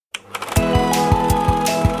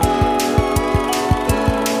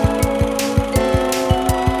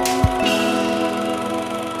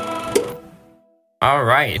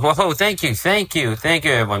right. Whoa, thank you,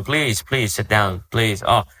 everyone. Please sit down, please.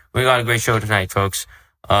 Oh, we got a great show tonight, folks.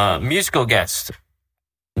 Musical guest,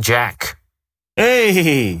 Jack.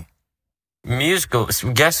 Hey! Musical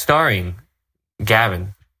guest starring,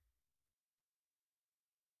 Gavin.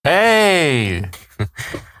 Hey!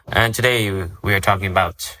 And today we are talking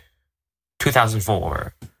about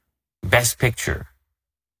 2004 Best Picture,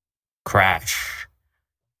 Crash.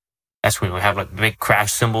 That's when we have like the big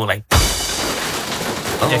crash symbol, like.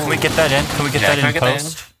 Yeah, can we get that in? Can we get that in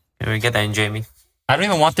post? Can we get that in, Jamie? I don't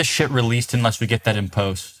even want this shit released unless we get that in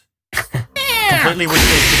post. Completely, which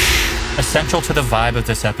is essential to the vibe of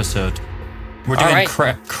this episode. We're doing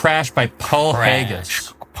Crash by Paul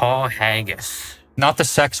Haggis. Paul Haggis. Not the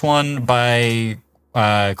sex one by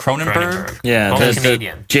Cronenberg. Yeah,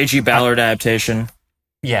 the J.G. Ballard adaptation.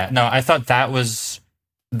 Yeah, no, I thought that was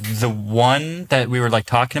the one that we were like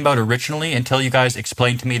talking about originally until you guys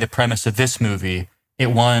explained to me the premise of this movie.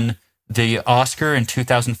 It won the Oscar in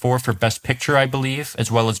 2004 for Best Picture, I believe,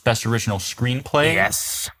 as well as Best Original Screenplay.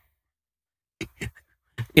 Yes.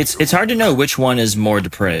 It's hard to know which one is more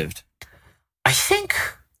depraved. I think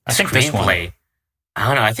this one. I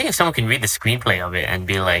don't know. I think if someone can read the screenplay of it and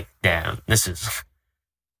be like, "Damn, this is fun.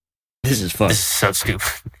 This is so stupid."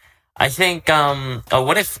 I think.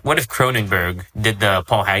 What if Cronenberg did the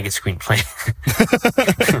Paul Haggis screenplay?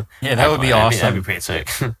 Yeah, that would be awesome. That'd be pretty sick.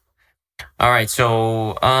 All right,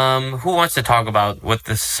 so who wants to talk about what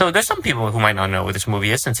this? So there's some people who might not know what this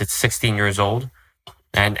movie is since it's 16 years old,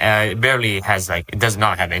 and it barely has it does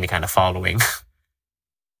not have any kind of following.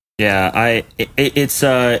 Yeah,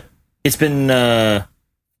 it's been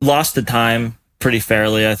lost to time pretty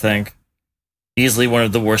fairly, I think. Easily one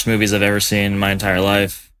of the worst movies I've ever seen in my entire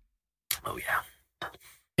life. Oh yeah,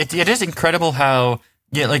 it is incredible how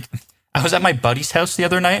I was at my buddy's house the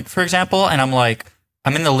other night, for example, and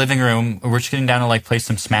I'm in the living room. We're just getting down to play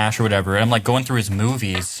some Smash or whatever. And I'm going through his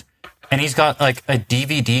movies, and he's got a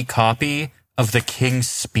DVD copy of The King's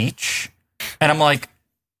Speech, and I'm like,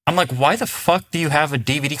 why the fuck do you have a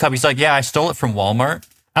DVD copy? He's like, yeah, I stole it from Walmart.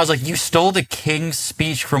 I was like, you stole The King's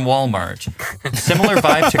Speech from Walmart. Similar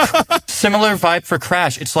vibe for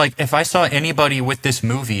Crash. It's like if I saw anybody with this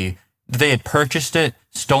movie, they had purchased it,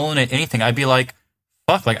 stolen it, anything, I'd be like,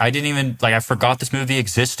 fuck, I didn't even, I forgot this movie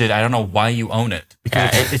existed. I don't know why you own it.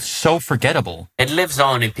 Because it's so forgettable. It lives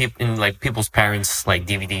on in people's parents'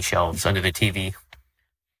 DVD shelves under the TV.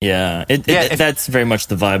 Yeah, that's very much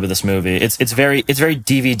the vibe of this movie. It's very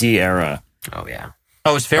DVD era. Oh yeah.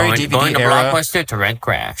 Oh, it's very DVD going to era. Blockbuster to rent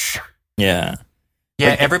Crash. Yeah.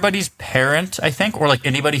 Yeah, everybody's parent, I think, or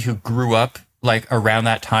anybody who grew up around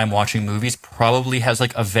that time watching movies probably has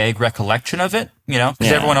a vague recollection of it, because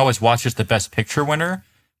everyone always watches the Best Picture winner,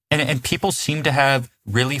 and people seem to have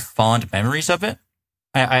really fond memories of it.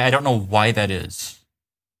 I don't know why that is.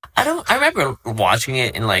 I remember watching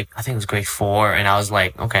it in I think it was grade 4, and I was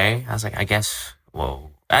like, okay. I was like, I guess,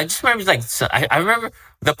 whoa. I just remember I remember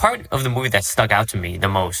the part of the movie that stuck out to me the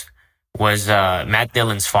most was Matt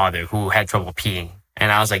Dillon's father who had trouble peeing,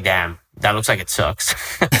 and I was like, damn, that looks like it sucks.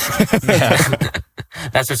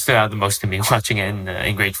 That's what stood out the most to me watching it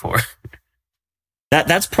in grade 4.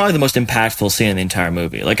 That's probably the most impactful scene in the entire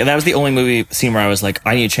movie. That was the only movie scene where I was like,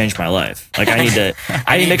 I need to change my life. I need to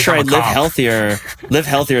make sure I live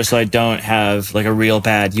healthier so I don't have a real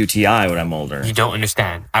bad UTI when I'm older. You don't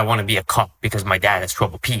understand. I want to be a cop because my dad has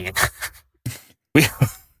trouble peeing. We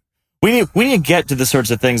need to get to the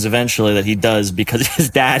sorts of things eventually that he does because his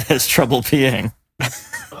dad has trouble peeing.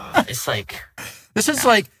 It's this is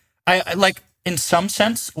I in some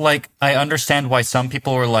sense, I understand why some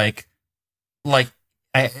people are a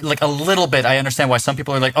little bit, I understand why some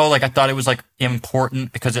people are I thought it was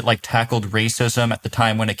important because it tackled racism at the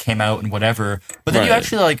time when it came out and whatever. But then you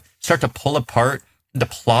actually start to pull apart the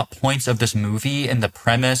plot points of this movie and the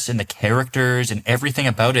premise and the characters and everything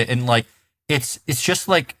about it. And it's just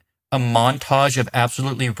a montage of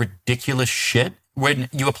absolutely ridiculous shit. When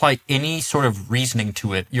you apply any sort of reasoning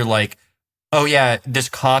to it, you're like, oh yeah, this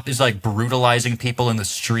cop is brutalizing people in the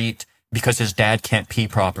street because his dad can't pee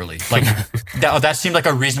properly. That seemed like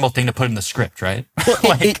a reasonable thing to put in the script, right?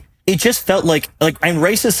 Well, it just felt like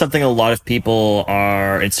race is something a lot of people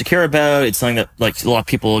are insecure about. It's something that a lot of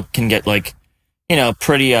people can get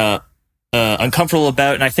pretty uncomfortable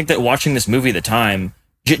about. And I think that watching this movie at the time,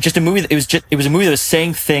 just a movie that it was a movie that was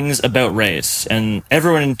saying things about race, and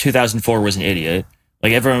everyone in 2004 was an idiot.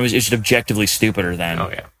 Everyone was just objectively stupider then.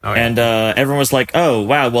 Oh yeah. And everyone was like, "Oh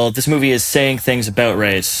wow, well this movie is saying things about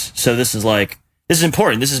race, so this is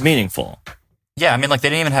important. This is meaningful." Yeah, I mean, they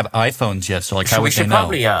didn't even have iPhones yet, so how would they know?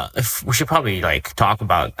 We should probably talk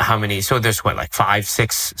about how many. So there's 5,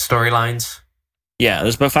 6 storylines. Yeah,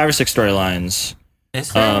 there's about 5 or 6 storylines.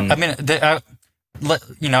 Is there? I mean,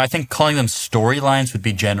 I think calling them storylines would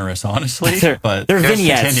be generous, honestly. But they're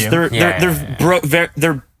vignettes. continue.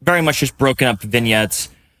 They're very much just broken up vignettes.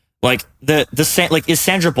 Like is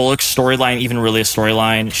Sandra Bullock's storyline even really a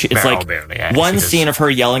storyline? It's like one scene of her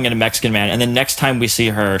yelling at a Mexican man, and then next time we see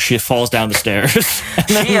her, she falls down the stairs.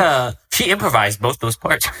 She improvised both those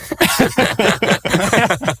parts.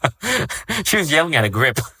 She was yelling at a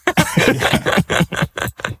grip.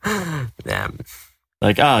 Damn.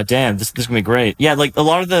 Like, oh damn, this is gonna be great. Yeah, like a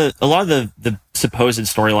lot of the supposed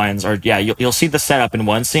storylines are you'll see the setup in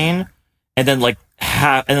one scene, and then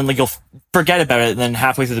you'll forget about it, and then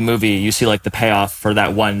halfway through the movie you see like the payoff for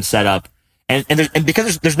that one setup, and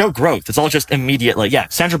because there's no growth, it's all just immediate. Like, yeah,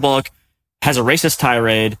 Sandra Bullock has a racist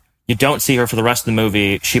tirade. You don't see her for the rest of the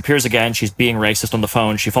movie. She appears again. She's being racist on the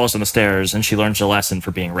phone. She falls down the stairs, and she learns a lesson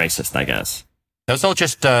for being racist, I guess. That was all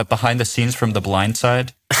just behind the scenes from The Blind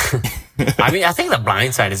Side. I mean, I think The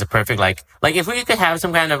Blind Side is a perfect, like if we could have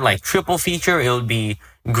some kind of, like, triple feature, it would be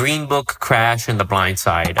Green Book, Crash, and The Blind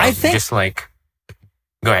Side. I think... Just, like...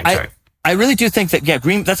 Go ahead, sorry. I really do think that,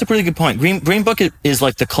 that's a pretty good point. Green Book is,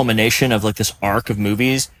 like, the culmination of, like, this arc of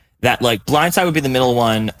movies that, like, Blind Side would be the middle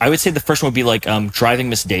one. I would say the first one would be, like, Driving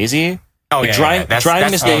Miss Daisy. Oh, like, yeah.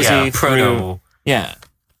 Driving Miss Daisy through...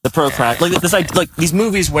 the pro-crash. Like, this, like, these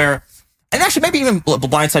movies where... And actually, maybe even The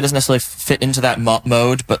Blind Side doesn't necessarily fit into that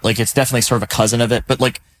mode, but, like, it's definitely sort of a cousin of it. But,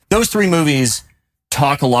 like, those 3 movies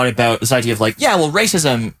talk a lot about this idea of, like, yeah, well,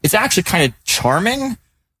 racism, it's actually kind of charming.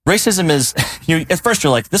 Racism is, at first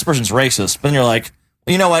you're like, this person's racist, but then you're like,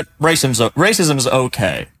 you know what? Racism is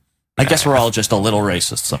okay. I guess we're all just a little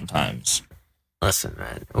racist sometimes. Listen,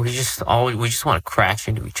 man, we just want to crash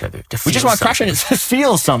into each other. We just want to crash into to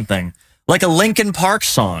feel something. Like a Linkin Park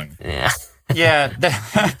song. Yeah. Yeah,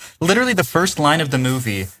 literally the first line of the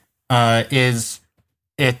movie is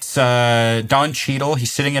Don Cheadle.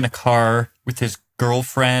 He's sitting in a car with his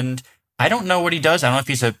girlfriend. I don't know what he does. I don't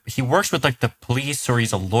know if he works with like the police or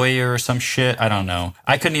he's a lawyer or some shit. I don't know.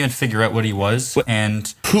 I couldn't even figure out what he was.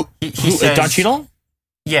 And he says, Don Cheadle?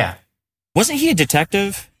 Yeah. Wasn't he a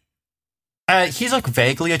detective? He's like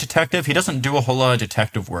vaguely a detective. He doesn't do a whole lot of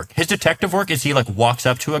detective work. His detective work is he like walks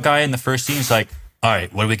up to a guy in the first scene. He's like, all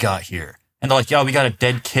right, what do we got here? And they're like, yo, we got a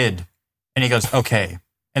dead kid. And he goes, okay.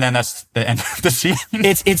 And then that's the end of the scene.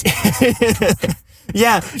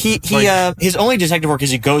 Yeah, his only detective work is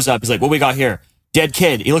he goes up, he's like, what we got here? Dead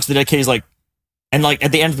kid. He looks at the dead kid, he's like, and like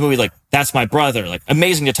at the end of the movie, like, that's my brother. Like,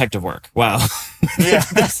 amazing detective work. Wow. Yeah.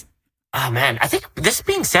 Oh man, I think this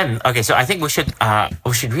being said, okay, so I think we should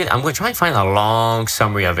read, I'm going to try and find a long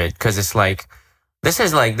summary of it, because it's like, this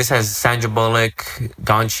has Sandra Bullock,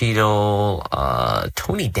 Don Cheadle,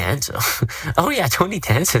 Tony Danza. Oh yeah, Tony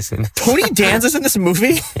Danza's in this. Tony Danza's in this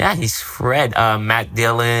movie? Yeah, he's Fred. Matt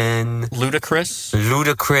Dillon. Ludacris.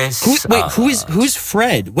 Who's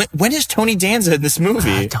Fred? When is Tony Danza in this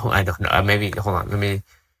movie? I don't know. Maybe, hold on, let me...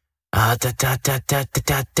 I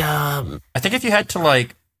think if you had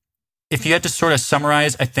to sort of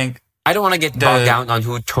summarize, I think... I don't want to get bogged down on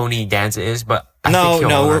who Tony Danza is, but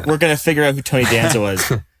we're going to figure out who Tony Danza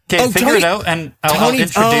was. Okay, figure it out, and I'll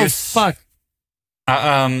introduce... Oh, fuck.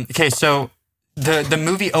 Okay, so the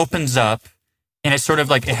movie opens up, and it's sort of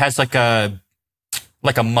like, it has like a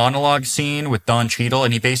monologue scene with Don Cheadle,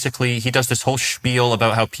 and he does this whole spiel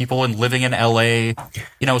about how people living in LA,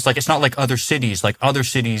 it's like, it's not like other cities. Like other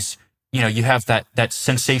cities, you have that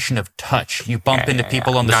sensation of touch. You bump into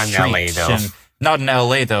people on the streets. Not in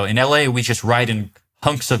LA, though. In LA, we just ride in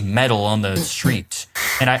hunks of metal on the street.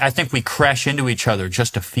 And I think we crash into each other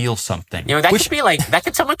just to feel something. Could be like,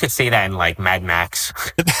 someone could say that in like Mad Max.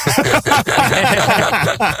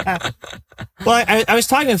 Well, I was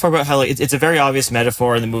talking before about how like it's a very obvious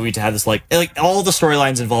metaphor in the movie to have this like all the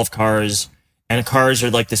storylines involve cars, and cars are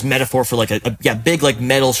like this metaphor for like a big like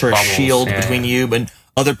metal sort of shield between you and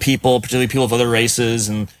other people, particularly people of other races,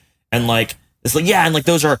 and like it's like and like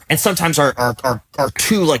those are, and sometimes our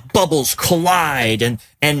two like bubbles collide, and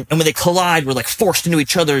when they collide we're like forced into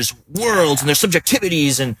each other's worlds and their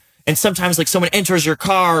subjectivities, and sometimes like someone enters your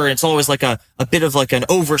car and it's always like a bit of like an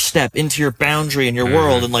overstep into your boundary and your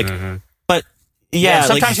world, and like but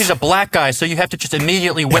sometimes he's a black guy, so you have to just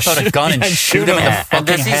immediately whip out a gun and shoot him in the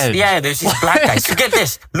fucking head. There's these black guys. So get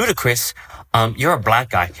this, Ludacris, you're a black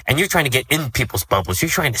guy, and you're trying to get in people's bubbles. You're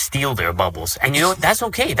trying to steal their bubbles, and that's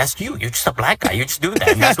okay. That's you. You're just a black guy. You're just doing that.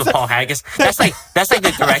 And that's what Paul Haggis. That's like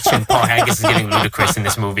the direction Paul Haggis is giving Ludacris in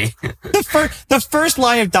this movie. The first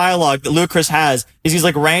line of dialogue that Ludacris has is he's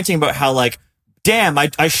like ranting about how like damn,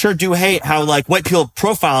 I sure do hate how like white people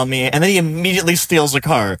profile me, and then he immediately steals a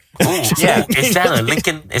car. Ooh, yeah, is that a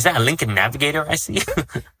Lincoln? Is that a Lincoln Navigator? I see.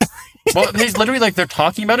 Well, he's literally like, they're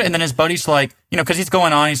talking about it, and then his buddy's like, because he's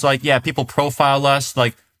going on, he's like, yeah, people profile us,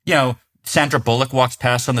 like, Sandra Bullock walks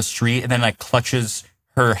past on the street and then like clutches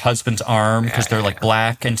her husband's arm because they're like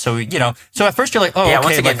black, and so so at first you're like, oh Yeah, okay,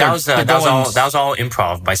 once again, like, that was all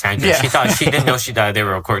improv by Sandra. Yeah. She didn't know they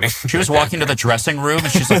were recording. she was walking to the dressing room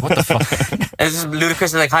and she's like, what the fuck? This is Ludacris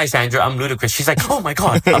is like, hi Sandra, I'm Ludacris. She's like, oh my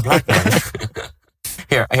god, a black man.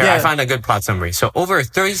 Here, Yeah. I found a good plot summary. So over a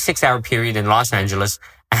 36-hour period in Los Angeles,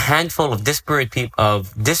 a handful of disparate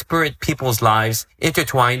people's lives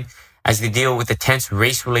intertwine as they deal with the tense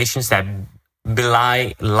race relations that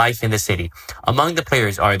belie life in the city. Among the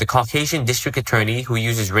players are the Caucasian district attorney who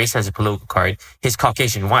uses race as a political card, his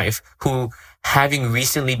Caucasian wife, who, having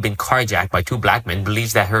recently been carjacked by two black men,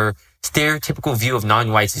 believes that her stereotypical view of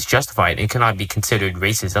non-whites is justified and cannot be considered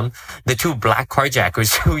racism. The two black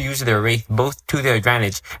carjackers who use their race both to their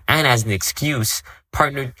advantage and as an excuse,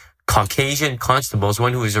 partnered Caucasian constables,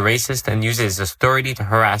 one who is a racist and uses his authority to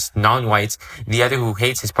harass non-whites, the other who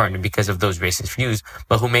hates his partner because of those racist views,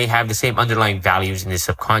 but who may have the same underlying values in his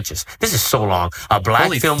subconscious. This is so long. A black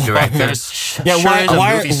Holy film fuck, director. that is Yeah, sure is a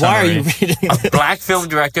why movie are summary. you reading this? A black film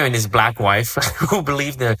director and his black wife who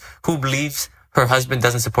believes her husband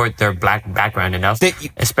doesn't support their black background enough,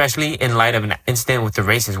 especially in light of an incident with the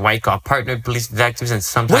racist white cop partner, police detectives, and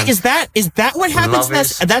sometimes... Wait, is that what happens?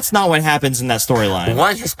 Lovers. That's not what happens in that storyline.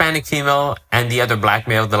 One Hispanic female and the other black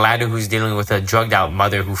male, the latter who's dealing with a drugged out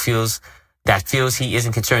mother who feels he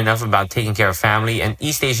isn't concerned enough about taking care of family, an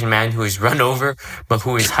East Asian man who is run over but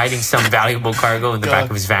who is hiding some valuable cargo in the back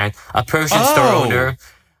of his van, a Persian store owner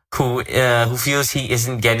who feels he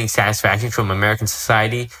isn't getting satisfaction from American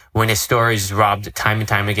society when his store is robbed time and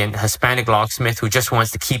time again, a Hispanic locksmith who just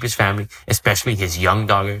wants to keep his family, especially his young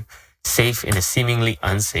daughter, safe in a seemingly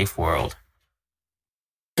unsafe world.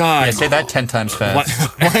 God, Yeah, say that 10 times fast.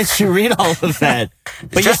 why did you read all of that?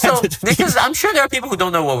 But Just yeah, because I'm sure there are people who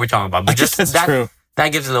don't know what we're talking about, but just that's that, true. that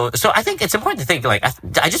gives a little. So I think it's important to think, like,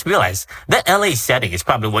 I just realized that LA setting is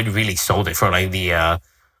probably what really sold it for like the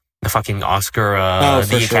fucking Oscar, for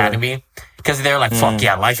the sure. Academy, because they're like, fuck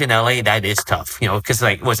yeah, life in LA, that is tough, because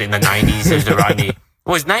like, was it in the 90s? There's the Rodney.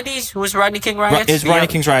 Was 90s? Was Rodney King riots? Is Rodney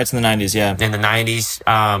King's riots in the 90s? Yeah. In the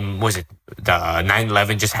 90s, was it the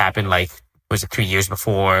 9/11 just happened? Like, was it 3 years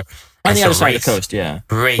before? On And the so other side of race- the coast, yeah.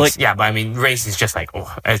 Race, Like- yeah, but I mean, race is just like,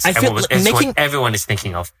 it's, I feel it's making- what everyone is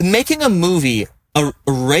thinking of. Making a movie, a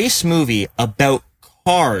race movie about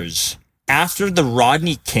cars after the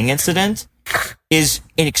Rodney King incident is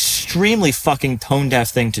an extremely fucking tone deaf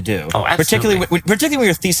thing to do. Oh, particularly absolutely. when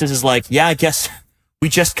your thesis is like, yeah, I guess we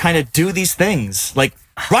just kind of do these things. Like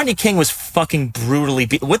Rodney King was fucking brutally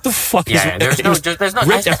beat. What the fuck Yeah, is there's no.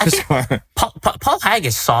 ripped I out his think car? Paul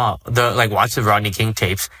Haggis watched the Rodney King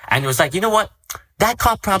tapes and was like, you know what? That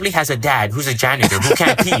cop probably has a dad who's a janitor who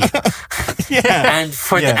can't pee, Yeah.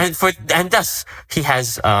 and thus he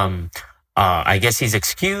has I guess he's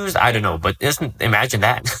excused. I don't know, but imagine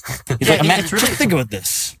that. He's Yeah, like, man, it's really- just think about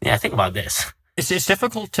this. Yeah, think about this. It's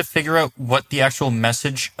difficult to figure out what the actual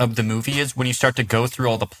message of the movie is when you start to go through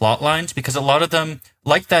all the plot lines, because a lot of them,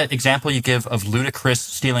 like that example you give of Ludacris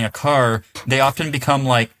stealing a car, they often become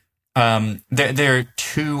like, they're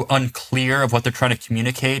too unclear of what they're trying to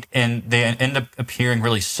communicate, and they end up appearing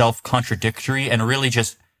really self-contradictory, and really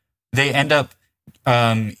just, they end up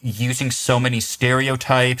using so many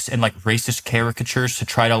stereotypes and like racist caricatures to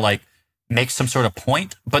try to like make some sort of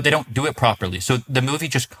point, but they don't do it properly. So the movie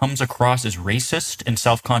just comes across as racist and It's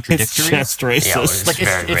self-contradictory. just racist. Yeah, it's Like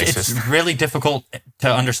very it's racist. really difficult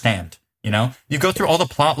to understand. You go through all the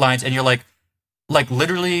plot lines and you're like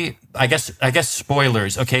literally, I guess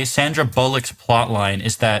spoilers. Okay, Sandra Bullock's plot line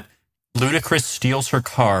is that Ludacris steals her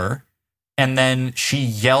car, and then she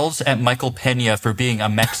yells at Michael Pena for being a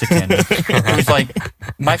Mexican. Who's like,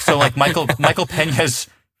 Michael Pena's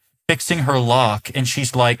fixing her lock, and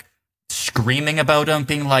she's like screaming about him,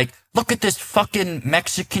 being like, "Look at this fucking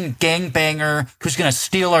Mexican gangbanger who's gonna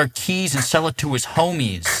steal our keys and sell it to his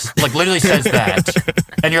homies." Like, literally says that,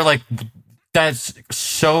 and you're like, that's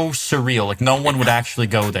so surreal. Like, no one would actually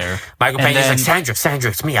go there. Michael And Pena's then- like, Sandra,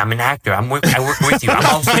 it's me. I'm an actor. I work with you. I'm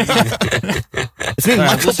also It's me,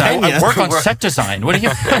 Michael Listen, I Pena. work on set design. What do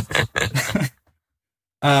you?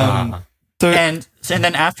 And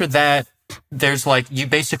then after that, there's like, you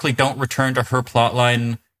basically don't return to her plot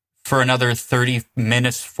line for another 30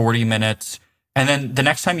 minutes, 40 minutes. And then the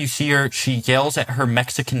next time you see her, she yells at her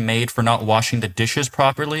Mexican maid for not washing the dishes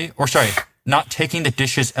properly. Or sorry, not taking the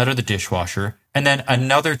dishes out of the dishwasher. And then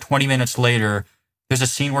another 20 minutes later, there's a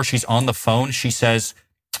scene where she's on the phone. She says,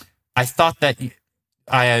 I thought that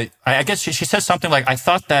I guess she says something like, I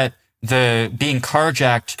thought that the being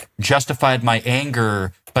carjacked justified my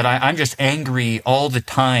anger, but I'm just angry all the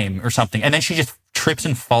time or something. And then she just trips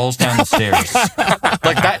and falls down the stairs.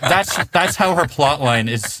 Like that's how her plot line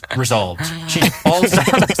is resolved. She falls down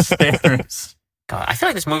the stairs. God, I feel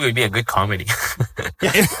like this movie would be a good comedy.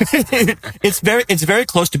 It's very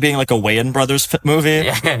close to being like a Wayans Brothers movie.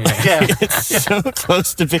 Yeah. It's so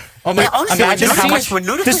close to being. Oh my! Yeah, honestly, imagine how much when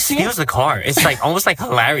Ludacris steals the car, it's like almost like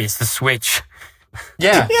hilarious. The switch.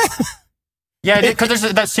 Yeah. Yeah, because there's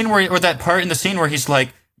that scene or that part in the scene where he's like,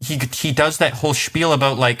 he does that whole spiel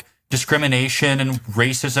about like discrimination and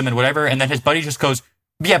racism and whatever, and then his buddy just goes,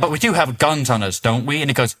 yeah, but we do have guns on us, don't we? And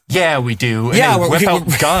he goes, yeah, we do. And they whip out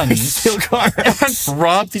guns, steal cars, and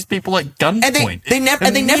rob these people at gunpoint.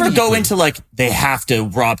 And they never go into like they have to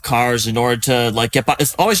rob cars in order to like get by.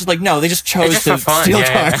 It's always just like no, they just chose to steal cars.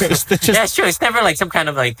 Yeah, it's true. It's never like some kind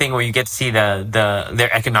of like thing where you get to see their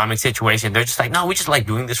economic situation. They're just like, no, we just like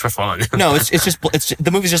doing this for fun. No, it's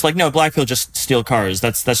the movie's just like no, black people just steal cars.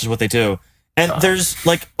 That's just what they do. And there's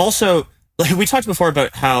like also like we talked before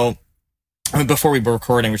about how. I mean, before we were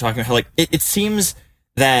recording, we were talking about how, like, it seems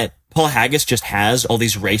that Paul Haggis just has all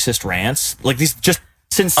these racist rants, like these just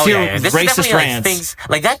sincere racist rants. Like things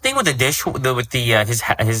like that thing with the dish, with the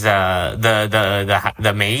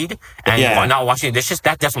maid and not washing the dishes.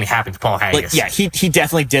 That definitely happened to Paul Haggis. Like, he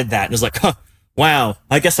definitely did that, and was like, huh, wow,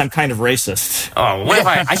 I guess I'm kind of racist. Oh, what if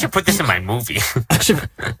I should put this in my movie?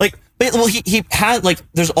 Well, he had, like,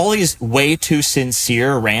 there's all these way too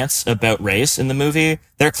sincere rants about race in the movie.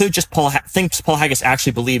 They're clearly just things Paul Haggis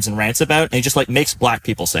actually believes and rants about, and he just, like, makes black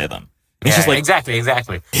people say them. It's just like, exactly.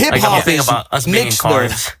 Hip like hop thing is about us being in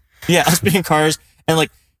cars. Us being in cars, and, like,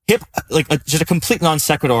 just a complete non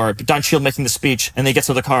sequitur, Don Cheadle making the speech, and then he gets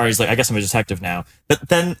to the car, he's like, I guess I'm a detective now. But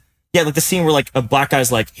then, like the scene where, like, a black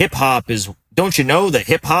guy's like, hip hop is, don't you know that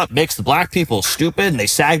hip hop makes the black people stupid, and they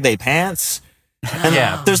sag their pants?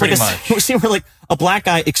 And there's like a scene where like a black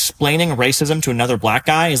guy explaining racism to another black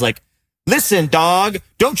guy is like, listen, dog,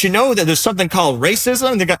 don't you know that there's something called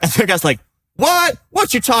racism? And the guy's like,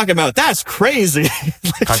 what you talking about? That's crazy.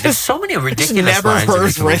 Like, God, there's so many ridiculous never lines in heard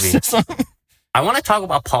this movie. racism. I want to talk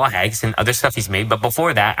about Paul Haggis and other stuff he's made, but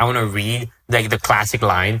before that, I want to read like the classic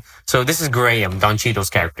line. So this is Graham, Don Cheadle's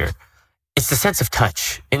character. It's the sense of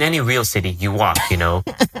touch. In any real city, you walk, you know.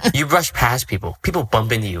 You brush past people. People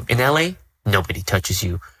bump into you. In LA, nobody touches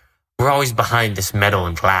you. We're always behind this metal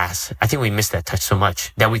and glass. I think we miss that touch so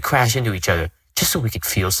much that we crash into each other just so we could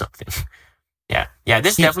feel something. Yeah.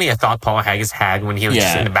 This is definitely a thought Paul Haggis had when he was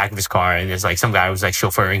just in the back of his car, and there's like some guy was like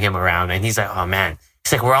chauffeuring him around, and he's like, "Oh man,"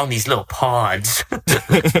 he's like, "We're all in these little pods." And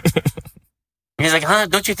he's like, "Huh?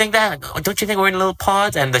 Don't you think that? Don't you think we're in little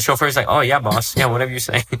pods?" And the chauffeur's like, "Oh yeah, boss. Yeah, whatever you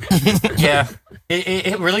say." Yeah,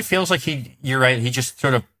 it really feels like you're right. He just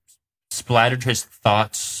sort of splattered his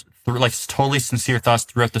thoughts, like totally sincere thoughts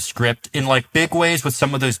throughout the script in like big ways with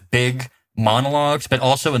some of those big monologues, but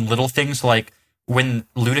also in little things like when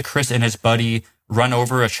Ludacris and his buddy run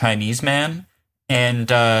over a Chinese man and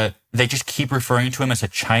they just keep referring to him as a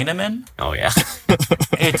Chinaman. Oh yeah.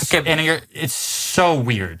 It's so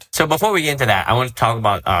weird. So before we get into that, I want to talk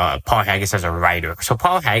about Paul Haggis as a writer. So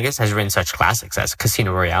Paul Haggis has written such classics as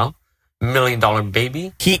Casino Royale, $1 Million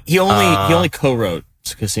Baby. He only co-wrote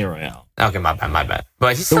Casino Royale. Okay, my bad.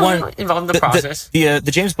 But he's still involved in the process. The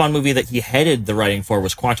James Bond movie that he headed the writing for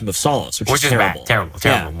was Quantum of Solace, which is terrible.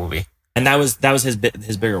 Terrible movie. And that was his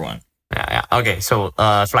bigger one. Yeah. Okay, so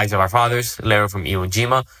Flags of Our Fathers, Letter from Iwo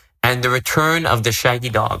Jima, and The Return of the Shaggy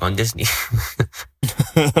Dog on Disney.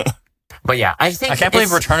 But yeah, I can't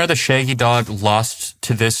believe Return of the Shaggy Dog lost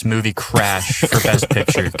to this movie Crash for Best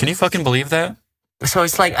Picture. Can you fucking believe that? So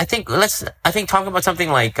it's like I think talk about something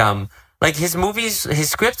like his movies,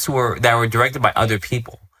 his scripts that were directed by other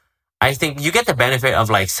people. I think you get the benefit of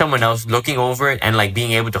like someone else looking over it and like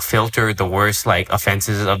being able to filter the worst like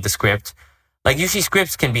offenses of the script. Like usually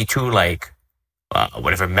scripts can be too like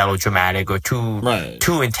melodramatic or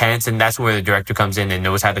too intense, and that's where the director comes in and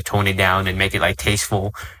knows how to tone it down and make it like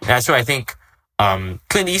tasteful. And that's where I think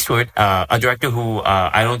Clint Eastwood, a director who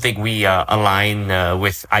I don't think we align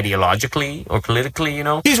with ideologically or politically, you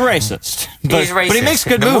know. He's racist. But he makes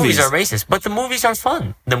good movies. The movies. movies are racist, but the movies are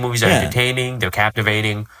fun. The movies are entertaining. They're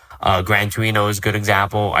captivating. Gran Torino is a good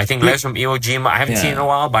example. I think Letters from Iwo Jima, I haven't seen it in a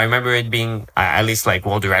while, but I remember it being at least like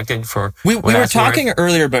well directed for. We were talking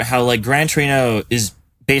earlier about how like Gran Torino is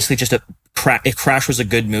basically just if Crash was a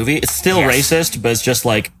good movie, it's still racist, but it's just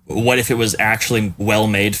like, what if it was actually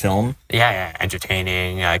well-made film? Yeah,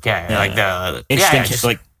 entertaining. Like the interesting,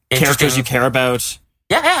 like characters you care about.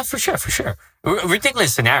 Yeah, for sure.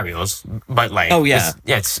 ridiculous scenarios, but like, Oh, yeah.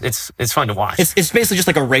 it's fun to watch. It's basically just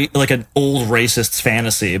like like an old racist's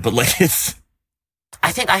fantasy, but like it's.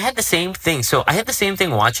 I think I had the same thing. So I had the same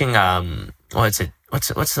thing watching. What's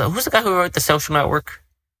who's the guy who wrote The Social Network?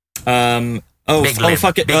 Big Lib.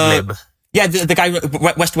 Fuck it. Big Lib. Yeah, the guy,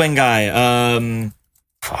 West Wing guy.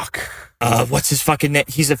 Fuck. What's his fucking name?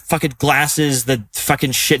 He's a fucking glasses. The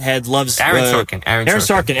fucking shithead loves Aaron Sorkin. Aaron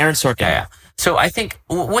Sorkin. Yeah. So I think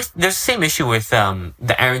there's the same issue with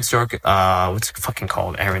the Aaron Sorkin. What's it fucking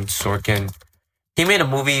called? Aaron Sorkin. He made a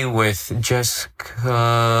movie with Jessica.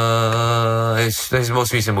 It's his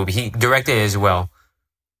most recent movie. He directed it as well.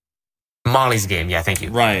 Molly's Game. Yeah, thank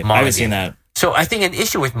you. Right. I haven't seen that. So I think an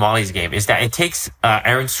issue with Molly's Game is that it takes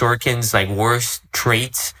Aaron Sorkin's like worst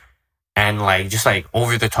traits and like just like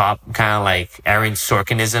over the top kind of like Aaron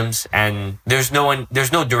Sorkinisms, and there's no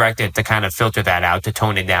director to kind of filter that out to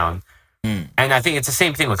tone it down. And I think it's the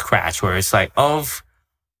same thing with Crash, where it's like of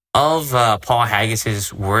Paul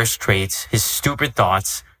Haggis's worst traits, his stupid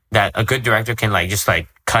thoughts that a good director can like just like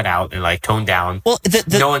cut out and like tone down. Well,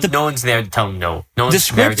 no one's there to tell him no. No one's the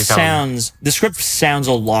script sounds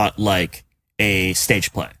a lot like a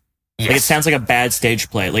stage play. Yes. Like it sounds like a bad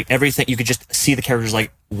stage play. Like everything, you could just see the characters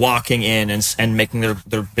like walking in and making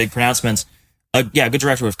their big pronouncements. A good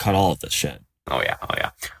director would have cut all of this shit. Oh yeah.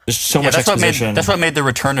 There's so much exposition. That's what made The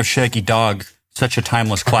Return of Shaggy Dog such a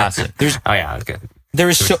timeless classic. Okay. There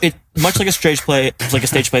is much like a stage play.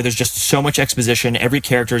 There's just so much exposition. Every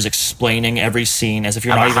character is explaining every scene as if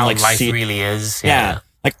you're About not even how like life really is. Yeah.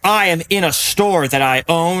 Like I am in a store that I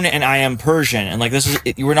own and I am Persian, and like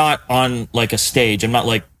we're not on like a stage. I'm not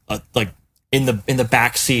like in the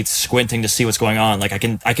back seats squinting to see what's going on. Like I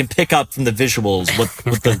can pick up from the visuals what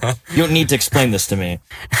the. You don't need to explain this to me.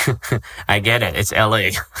 I get it. It's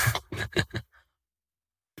LA.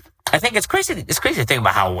 I think it's crazy. It's crazy to think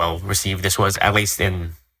about how well received this was, at least I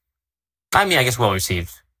guess well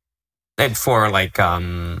received. And for like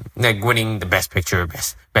winning the best picture,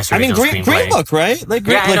 best original screenplay. Green Book, right? Like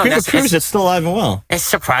Green Book proves it's still alive and well. It's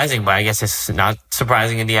surprising, but I guess it's not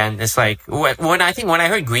surprising in the end. It's like when I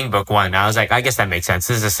heard Green Book won, I was like, I guess that makes sense.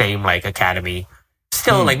 This is the same like Academy,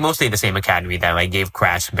 still like mostly the same Academy that like gave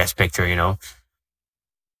Crash best picture, you know.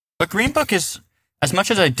 But Green Book is, as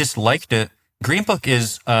much as I disliked it, Green Book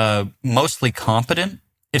is mostly competent.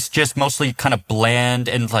 It's just mostly kind of bland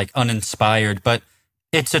and like uninspired, but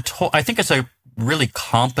it's I think it's a really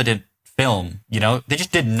competent film, you know? They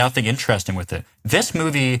just did nothing interesting with it. This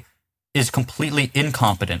movie is completely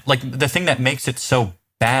incompetent. Like the thing that makes it so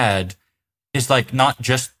bad is like not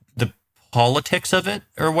just the politics of it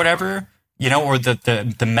or whatever, you know, or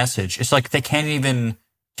the message. It's like they can't even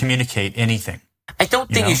communicate anything. I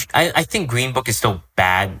don't think I think Green Book is still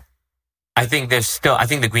bad. I think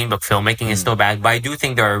the Green Book filmmaking is still bad, but I do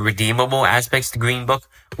think there are redeemable aspects to Green Book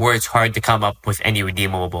where it's hard to come up with any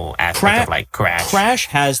redeemable aspect of like Crash. Crash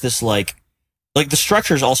has this like the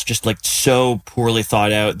structure is also just like so poorly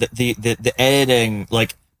thought out that the editing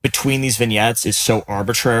like between these vignettes is so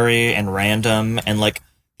arbitrary and random, and like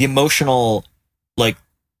the emotional like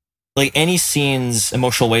any scene's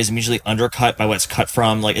emotional ways immediately undercut by what's cut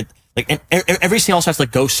from and every scene also has to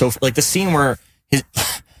like go so like the scene where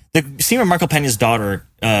Michael Pena's daughter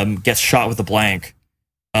gets shot with a blank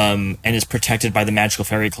and is protected by the magical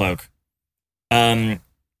fairy cloak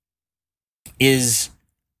is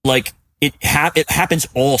like it happens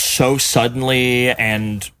all so suddenly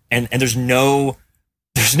and there's no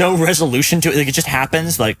resolution to it. Like it just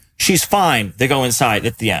happens. Like she's fine. They go inside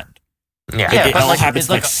at the end. Yeah, it all happens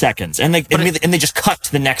in like seconds, and they just cut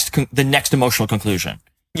to the next emotional conclusion.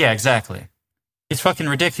 Yeah, exactly. It's fucking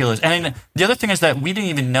ridiculous. And the other thing is that we didn't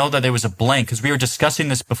even know that there was a blank because we were discussing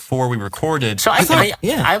this before we recorded. So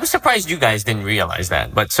I was surprised you guys didn't realize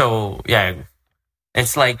that. But so, yeah,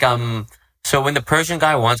 it's like, so when the Persian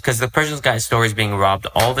guy because the Persian guy's store is being robbed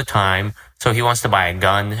all the time. So he wants to buy a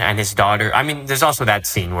gun, and his daughter, there's also that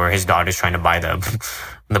scene where his daughter's trying to buy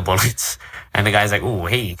the bullets. And the guy's like, "Ooh,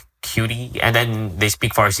 hey, cutie." And then they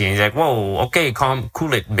speak Farsi, and he's like, "Whoa, okay,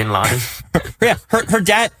 cool it, Bin Laden." Yeah,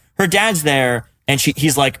 her dad's there. And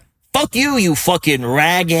he's like, "Fuck you, you fucking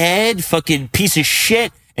raghead, fucking piece of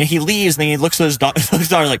shit." And he leaves, and then he looks at his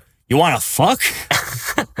daughter like, "You want to fuck?"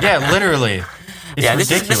 Yeah, literally. It's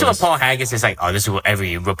this is what Paul Haggis is like. Oh, this is what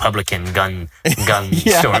every Republican gun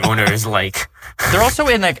store owner is like. They're also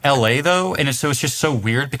in like LA though, and so it's just so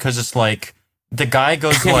weird because it's like the guy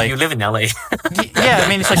goes like, "You live in LA."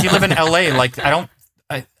 Yeah, it's like you live in LA. Like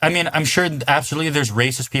I'm sure absolutely there's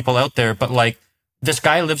racist people out there, but like this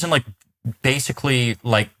guy lives in like basically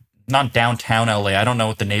like not downtown LA. I don't know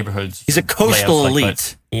what the neighborhoods. He's a coastal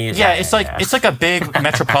elite. It's like a big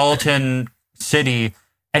metropolitan city,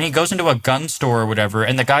 and he goes into a gun store or whatever,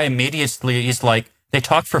 and the guy immediately is like, they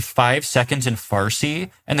talk for 5 seconds in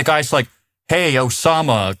Farsi, and the guy's like, "Hey,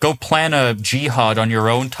 Osama, go plan a jihad on your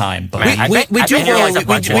own time." But Man, we do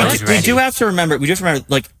do have to remember,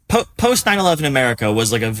 like post 9/11 America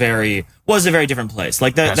was like a very different place.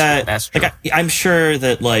 Like That's true. like I'm sure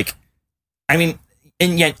that like, I mean,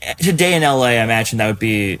 and yet today in LA, I imagine that would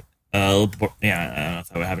be I don't know if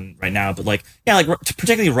that would happen right now, but like, yeah, like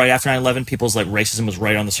particularly right after 9/11, people's like racism was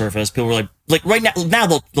right on the surface. People were like right now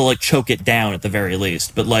they'll like choke it down at the very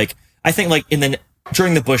least. But like, I think like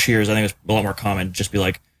during the Bush years, I think it was a lot more common to just be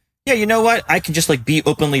like, yeah, you know what? I can just like be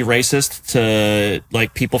openly racist to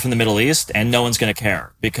like people from the Middle East and no one's going to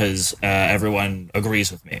care because everyone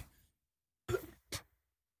agrees with me.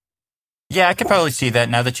 yeah, I could probably see that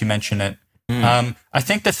now that you mention it. I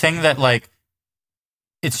think the thing that like,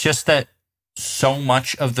 it's just that so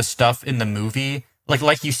much of the stuff in the movie,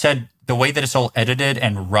 like you said, the way that it's all edited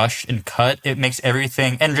and rushed and cut, it makes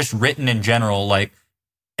everything, and just written in general, like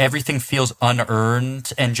everything feels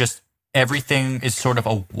unearned and just everything is sort of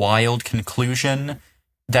a wild conclusion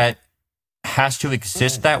that has to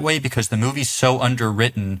exist that way because the movie's so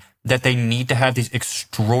underwritten that they need to have these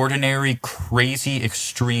extraordinary, crazy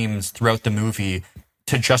extremes throughout the movie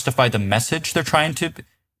to justify the message they're trying to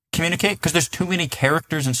communicate, because there's too many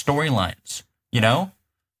characters and storylines, you know?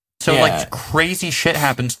 So like crazy shit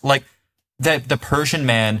happens, like the Persian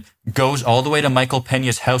man goes all the way to Michael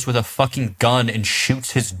Pena's house with a fucking gun and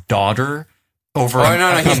shoots his daughter over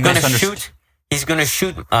he's gonna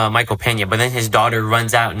shoot Michael Pena, but then his daughter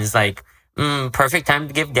runs out and is like, perfect time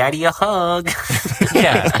to give daddy a hug.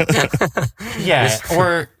 yeah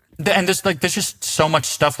and there's just so much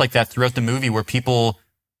stuff like that throughout the movie where people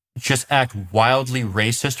just act wildly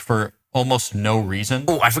racist for almost no reason.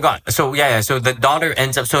 Oh, I forgot. So so the daughter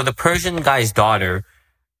so the Persian guy's daughter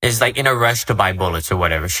is like in a rush to buy bullets or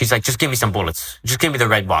whatever. She's like, just give me some bullets. Just give me the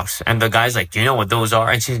red box. And the guy's like, do you know what those are?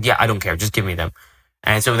 And she's like, yeah, I don't care. Just give me them.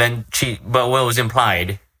 And so then but what was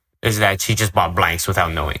implied is that she just bought blanks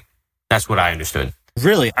without knowing. That's what I understood.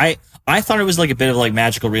 Really? I thought it was like a bit of like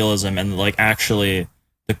magical realism and like actually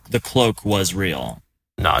the cloak was real.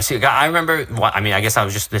 No, see, I remember. I guess I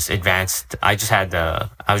was just this advanced. I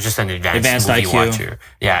was just an advanced movie IQ. watcher.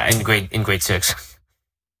 Yeah, in grade 6.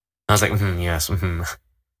 I was like, yes.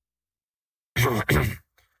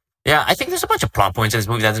 Yeah, I think there's a bunch of plot points in this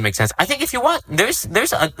movie that doesn't make sense. I think if you want, this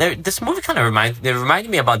movie kind of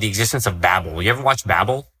reminded me about the existence of Babel. You ever watch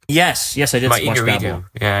Babel? Yes, I did watch Babel.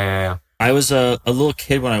 Yeah. I was a little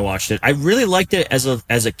kid when I watched it. I really liked it as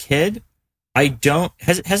a kid.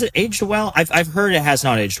 Has it aged well? I've heard it has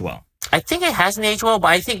not aged well. I think it hasn't aged well, but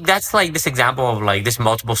I think that's like this example of like this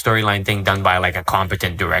multiple storyline thing done by like a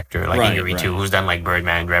competent director, like Iñárritu, who's done like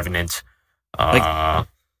Birdman, Revenant,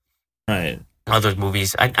 Right. other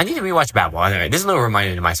movies. I need to rewatch Babel. Anyway, this is a little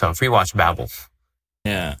reminder to myself. Rewatch Babel.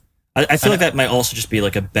 Yeah. I feel like that might also just be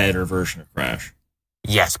like a better version of Crash.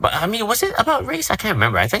 Yes, but I mean, was it about race? I can't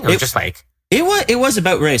remember. I think it was just like it was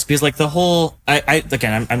about race because like the whole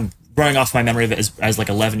I'm running off my memory of it as like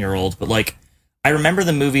 11-year-old, but like I remember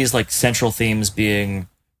the movie's like central themes being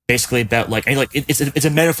basically about like it's a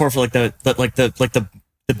metaphor for like the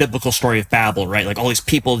biblical story of Babel, right? Like all these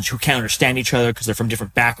people who can't understand each other because they're from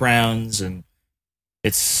different backgrounds, and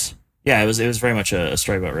it was very much a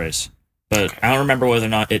story about race. But I don't remember whether or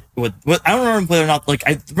not I don't remember whether or not like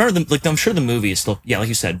I remember I'm sure the movie is still like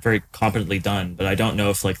you said very competently done, but I don't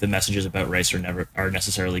know if like the messages about race are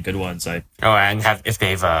necessarily good ones. if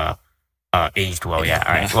they've aged well. Yeah,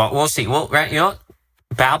 all right. Well, we'll see. Well, right, you know what?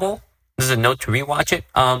 Babel. This is a note to rewatch it.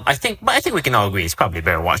 I think we can all agree it's probably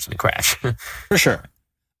better watching than Crash. For sure.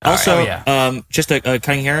 Also, just a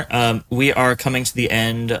cutting here. We are coming to the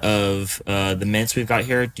end of the minutes we've got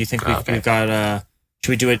here. Do you think we've got?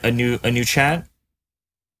 Should we do a new chat?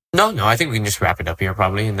 No. I think we can just wrap it up here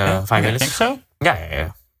probably in the 5 minutes. I think so.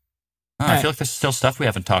 Yeah. I feel like there's still stuff we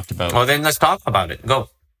haven't talked about. Well, then let's talk about it. Go.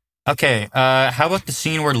 Okay. How about the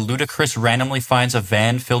scene where Ludacris randomly finds a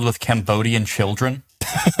van filled with Cambodian children?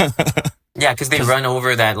 Yeah, because they run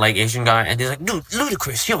over that like Asian guy, and they're like, "Dude,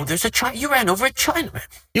 Ludacris, yo, there's a China. You ran over a Chinaman.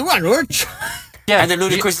 You ran over." Yeah, and then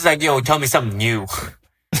Ludacris is like, "Yo, tell me something new."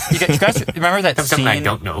 You guys remember that something scene? I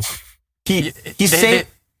don't know. He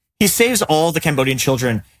saves all the Cambodian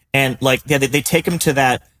children, and like they take him to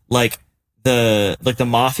that like the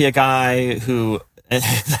mafia guy who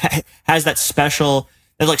has that special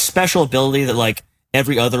ability that like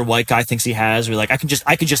every other white guy thinks he has. Where like I could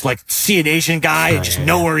just like see an Asian guy and just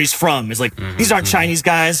know where he's from. It's like these aren't Chinese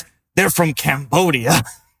guys; they're from Cambodia.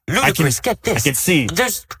 Ludacris, get this. I can see.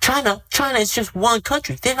 There's China. China is just one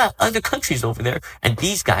country. They got other countries over there, and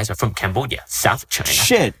these guys are from Cambodia, South China.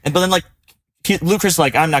 Shit. But then like, Lucas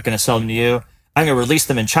like, I'm not going to sell them to you. I'm going to release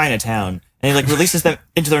them in Chinatown. And he like releases them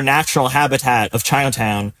into their natural habitat of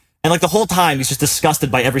Chinatown. And like the whole time he's just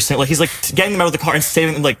disgusted by every single, like he's like getting them out of the car and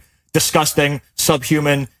saving them like disgusting,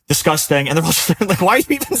 subhuman, disgusting. And they're all just like, why are you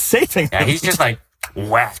even saving them? Yeah, he's just like,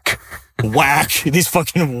 whack. Whack. These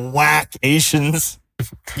fucking whack Asians.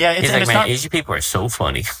 Yeah, He's like, man, Asian people are so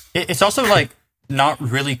funny. It's also like not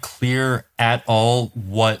really clear at all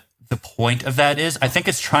what the point of that is. I think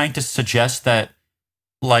it's trying to suggest that,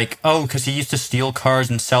 like, oh, because he used to steal cars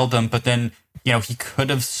and sell them, but then, you know, he could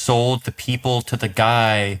have sold the people to the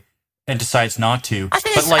guy and decides not to. I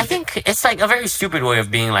think it's like a very stupid way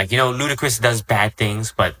of being like, you know, Ludacris does bad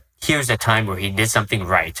things, but here's a time where he did something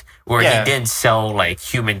right, where he didn't sell like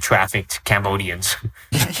human trafficked Cambodians.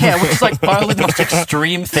 Yeah, which is like probably the most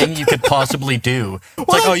extreme thing you could possibly do. It's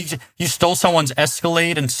like, oh, you stole someone's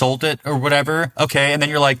Escalade and sold it or whatever. Okay, and then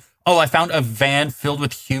you're like, oh, I found a van filled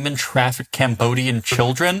with human trafficked Cambodian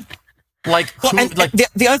children. Like,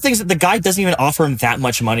 the other thing is that the guy doesn't even offer him that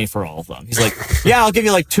much money for all of them. He's like, yeah, I'll give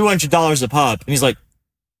you like $200 a pop. And he's like,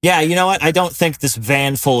 yeah, you know what? I don't think this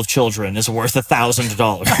van full of children is worth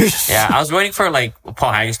 $1,000. Yeah, I was waiting for like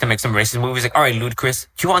Paul Haggis to make some racist movies. Like, all right, Ludacris,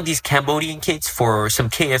 do you want these Cambodian kids for some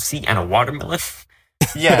KFC and a watermelon?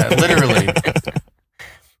 Yeah, literally.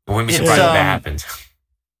 Wouldn't be surprised if that happened.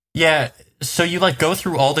 Yeah, so you like go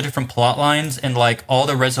through all the different plot lines and like all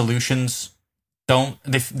the resolutions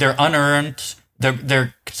they're unearned.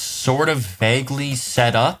 They're sort of vaguely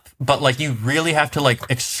set up, but like you really have to like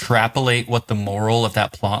extrapolate what the moral of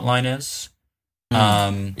that plot line is.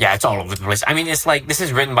 Yeah, it's all over the place. I mean, it's like this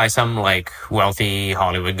is written by some like wealthy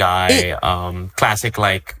Hollywood guy. Classic,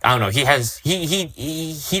 like I don't know.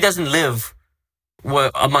 He doesn't live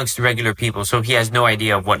amongst regular people, so he has no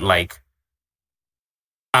idea of what like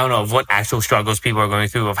I don't know of what actual struggles people are going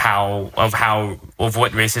through, of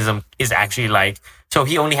what racism is actually like. So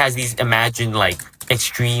he only has these imagined like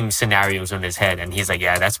extreme scenarios in his head, and he's like,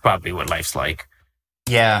 yeah, that's probably what life's like.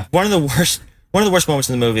 Yeah, one of the worst moments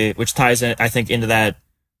in the movie, which ties in, I think, into that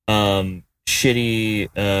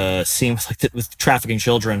shitty scene with like with trafficking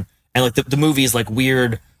children, and like the movie's like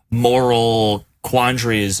weird moral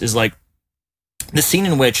quandaries, is like the scene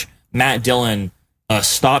in which Matt Dillon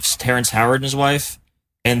stops Terrence Howard and his wife,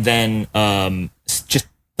 and then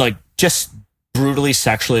just brutally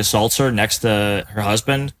sexually assaults her next to her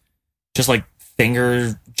husband, just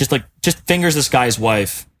fingers this guy's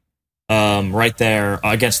wife right there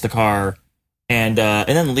against the car, and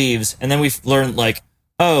then leaves. And then we've learned like,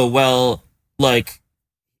 oh well, like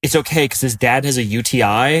it's okay because his dad has a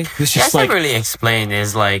UTI. Who's just that's not really explained.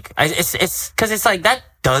 Is like it's because it's like that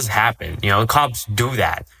does happen. You know, cops do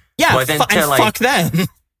that. Yeah, but then fuck them.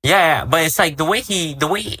 Yeah, but it's like the way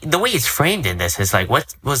it's framed in this is like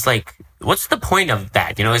what's the point of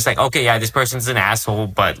that? You know, it's like, okay, yeah, this person's an asshole,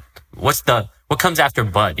 but what comes after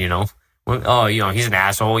but, you know? Oh, you know, he's an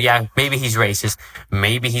asshole. Yeah, maybe he's racist.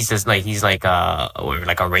 Maybe he's just like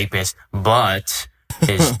a rapist, but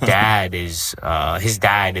his dad is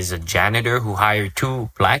a janitor who hired 2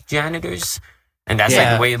 black janitors. And that's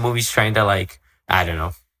like the way the movie's trying to like, I don't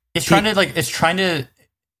know. It's trying to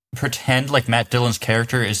pretend like Matt Dillon's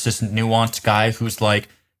character is this nuanced guy who's like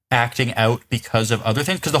acting out because of other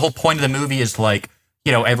things. Because the whole point of the movie is like,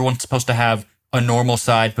 you know, everyone's supposed to have a normal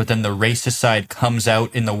side, but then the racist side comes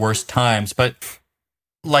out in the worst times. But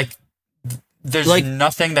like, there's like,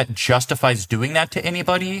 nothing that justifies doing that to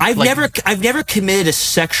anybody. I've never committed a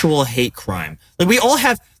sexual hate crime. Like we all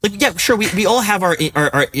have, like, yeah, sure, we all have our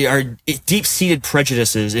deep seated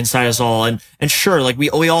prejudices inside us all, and sure, like we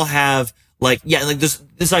all have. Like, yeah, like this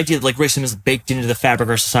idea that like racism is baked into the fabric of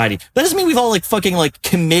our society. That doesn't mean we've all like fucking like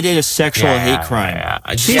committed a sexual hate crime. Yeah.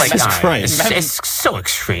 Jesus Christ. It's so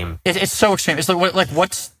extreme. It's so extreme. It's like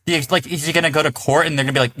what's the, like, is he going to go to court and they're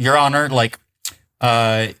going to be like, Your Honor, like,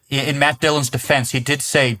 in Matt Dillon's defense, he did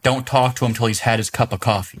say, don't talk to him till he's had his cup of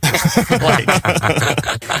coffee. Like,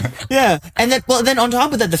 yeah. And then on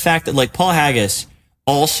top of that, the fact that like Paul Haggis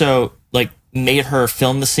also like made her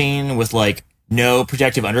film the scene with like, no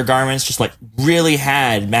protective undergarments, just like really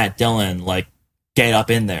had Matt Dillon like get up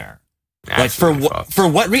in there. Absolutely. Like for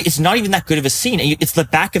what reason? It's not even that good of a scene. It's the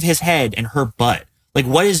back of his head and her butt. Like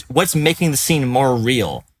what's making the scene more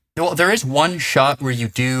real? Well, there is one shot where you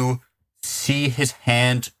do see his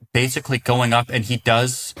hand basically going up, and he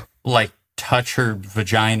does like touch her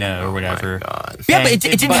vagina or whatever. Oh my God. Yeah, but it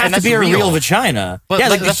didn't have to be a real vagina. But yeah,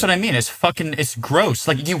 like, that's what I mean. It's gross.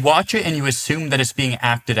 Like you watch it and you assume that it's being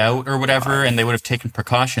acted out or whatever, and they would have taken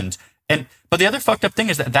precautions. But the other fucked up thing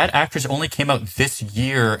is that actress only came out this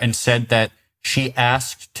year and said that she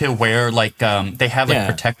asked to wear like they have like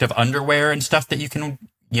protective underwear and stuff that you can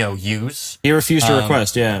use. He refused her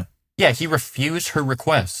request. Yeah, he refused her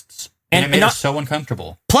requests, and it made her so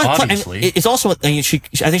uncomfortable. Obviously, it's also I think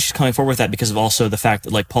she's coming forward with that because of also the fact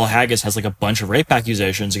that like Paul Haggis has like a bunch of rape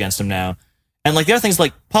accusations against him now, and like the other things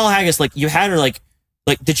like Paul Haggis, like you had her like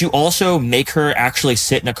did you also make her actually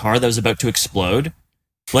sit in a car that was about to explode?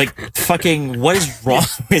 Like, fucking, what is wrong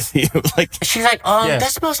with you? Like, she's like,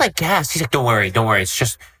 that smells like gas. He's like, don't worry. It's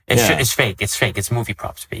just, it's fake. It's fake. It's movie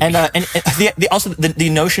props, baby. And the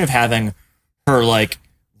notion of having her, like,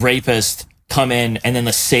 rapist come in and then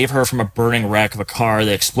save her from a burning wreck of a car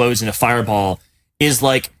that explodes in a fireball is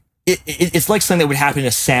like, it's like something that would happen in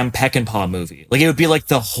a Sam Peckinpah movie. Like, it would be like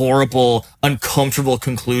the horrible, uncomfortable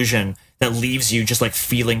conclusion that leaves you just like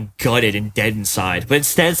feeling gutted and dead inside. But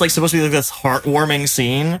instead, it's like supposed to be like this heartwarming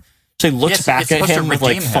scene. So he looks back at him with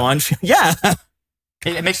like fond. Yeah,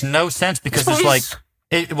 it makes no sense because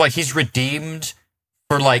it's like he's redeemed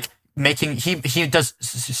for like making he does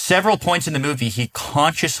several points in the movie. He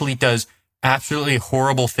consciously does absolutely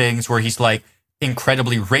horrible things where he's like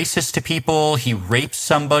incredibly racist to people. He rapes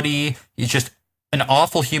somebody. He's just an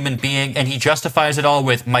awful human being, and he justifies it all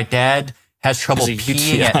with my dad has trouble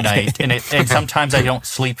peeing at night, and sometimes I don't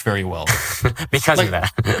sleep very well because of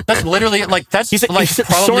that. That's literally like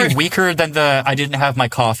probably weaker than the I didn't have my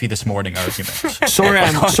coffee this morning argument. Sorry,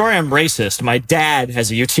 I'm racist. My dad has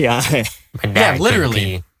a UTI. Yeah,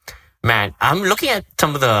 literally. Man, I'm looking at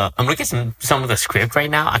some of the script right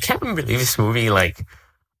now. I can't believe this movie. Like,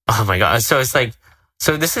 oh my god! So it's like,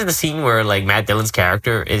 so this is the scene where like Matt Dillon's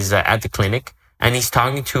character is at the clinic and he's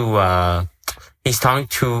talking to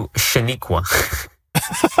Shaniqua,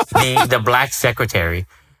 the black secretary,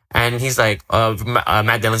 and he's like,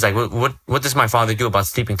 Matt Dillon's like, what does my father do about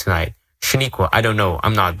sleeping tonight? Shaniqua, I don't know.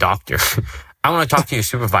 I'm not a doctor. I want to talk to your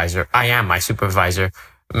supervisor. I am my supervisor.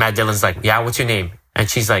 Matt Dillon's like, yeah, what's your name? And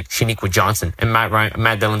she's like, Shaniqua Johnson. And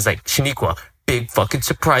Matt Dillon's like, Shaniqua, big fucking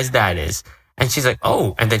surprise that is. And she's like,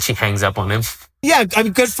 oh, and then she hangs up on him. Yeah, I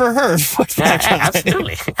mean, good for her.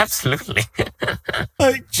 Absolutely.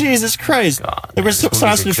 Like, Jesus Christ. God, it was so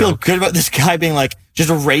awesome to feel good about this guy being like just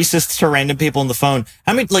a racist to random people on the phone.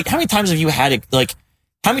 How many times have you had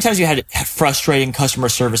frustrating customer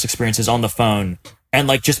service experiences on the phone and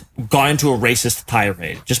like just gone into a racist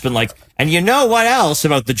tirade? Just been like, and you know what else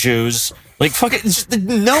about the Jews? Like, fucking, just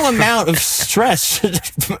no amount of stress.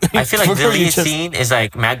 I feel like the lead scene is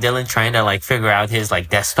like Matt Dillon trying to like figure out his like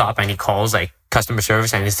desktop, and he calls like customer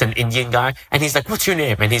service, and it's an Indian guy, and he's like, "What's your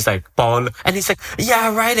name?" And he's like, "Paul," and he's like,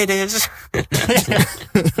 "Yeah, right, it is."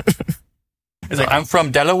 He's like, "I'm from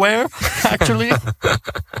Delaware, actually."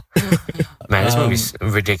 Man, this movie's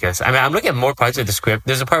ridiculous. I mean, I'm looking at more parts of the script.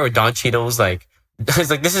 There's a part where Don Cheadle's like,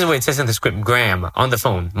 it's like, this is what it says in the script. Graham, on the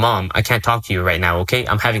phone. Mom, I can't talk to you right now, okay?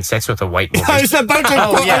 I'm having sex with a white woman. I was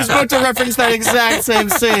about to reference that exact same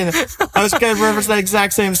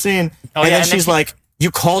scene. And then she's like,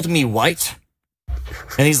 you called me white?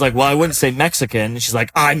 And he's like, well, I wouldn't say Mexican. And she's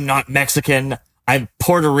like, I'm not Mexican. I'm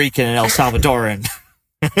Puerto Rican and El Salvadoran.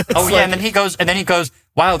 And then he goes,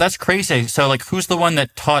 wow, that's crazy. So like, who's the one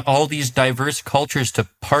that taught all these diverse cultures to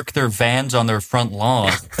park their vans on their front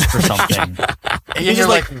lawn or something? And you're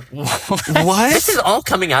like, what? This is all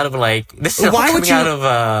coming out of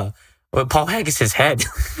Paul Haggis' head.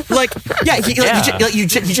 Like, yeah, you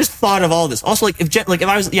just thought of all this. Also, like, if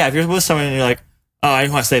you're with someone and you're like, oh, I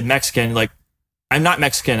didn't want to say Mexican, like, I'm not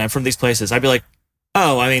Mexican, I'm from these places, I'd be like,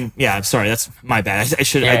 oh, I mean, yeah, I'm sorry, that's my bad. I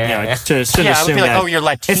should assume I would be like, that. oh, you're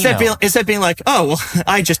Latino. Instead of being like, oh, well,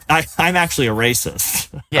 I'm actually a racist.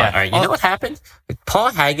 Yeah. All right, you know what happened?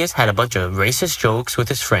 Paul Haggis had a bunch of racist jokes with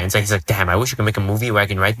his friends. Like, he's like, damn, I wish I could make a movie where I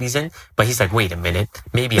can write these in. But he's like, wait a minute,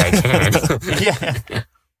 maybe I can. Yeah.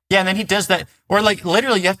 Yeah, and then he does that. Or, like,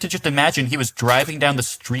 literally, you have to just imagine he was driving down the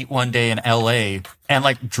street one day in L.A. and,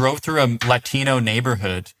 like, drove through a Latino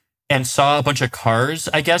neighborhood and saw a bunch of cars,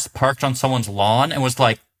 I guess, parked on someone's lawn and was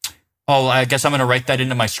like, oh, I guess I'm going to write that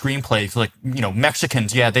into my screenplay. It's like, you know,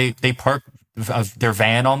 Mexicans, yeah, they park their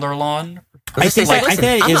van on their lawn. I think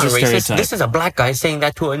it is a stereotype. This is a black guy saying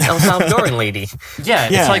that to an El Salvadoran lady. Yeah,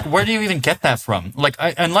 it's like, where do you even get that from? Like,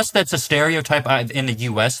 unless that's a stereotype in the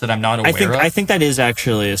U.S. that I'm not aware of. I think that is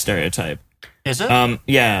actually a stereotype. Is it?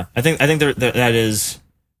 Yeah, I think that is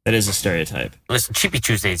a stereotype. Listen, Cheapy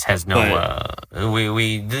Tuesdays has no.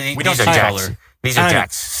 We don't see color. These are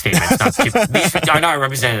Jack's statements. Not these are not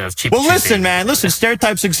representative of Cheapy Tuesdays. Well, listen, man. Listen,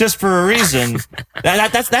 stereotypes exist for a reason.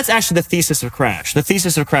 That's actually the thesis of Crash. The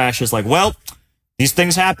thesis of Crash is like, well, these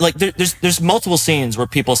things happen. Like, there's multiple scenes where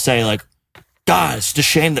people say like, God, it's just a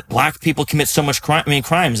shame that black people commit so much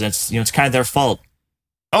crimes. It's it's kind of their fault.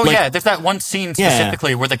 Oh Like- yeah, there's that one scene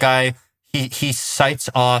specifically where the guy he sights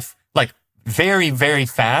off like very very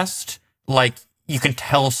fast, like you can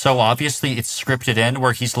tell so obviously it's scripted in,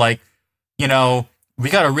 where he's like, we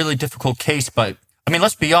got a really difficult case, but I mean,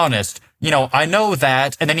 let's be honest, I know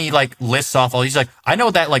that, and then he like lists off he's like, I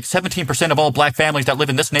know that like 17% of all black families that live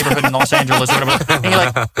in this neighborhood in Los Angeles or whatever, and he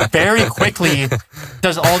like very quickly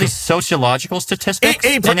does all these sociological statistics.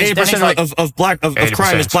 80% of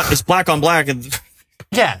crime is black on black, and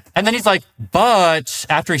yeah, and then he's like, but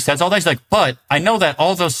after he says all that, he's like, but I know that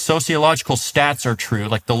all those sociological stats are true,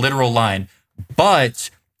 like the literal line, but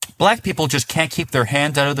black people just can't keep their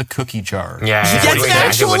hand out of the cookie jar. Yeah, That's the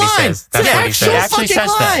actual line. That's what he actual says. He actually fucking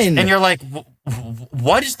says that, line. and you're like,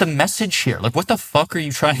 what is the message here? Like, what the fuck are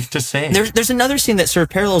you trying to say? there's another scene that sort of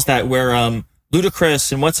parallels that where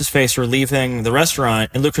Ludacris and what's his face are leaving the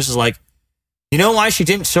restaurant, and Ludacris is like, you know why she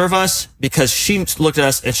didn't serve us? Because she looked at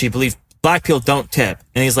us and she believed black people don't tip.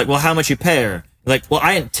 And he's like, well, how much you pay her? Like, well,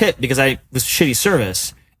 I didn't tip because I was shitty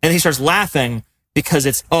service. And he starts laughing because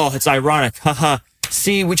it's ironic. Haha.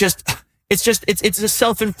 See, it's a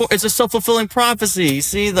self-fulfilling prophecy.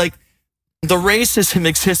 See, like, the racism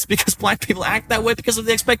exists because black people act that way because of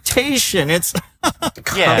the expectation. It's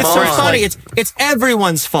yeah, so or it's funny. like- It's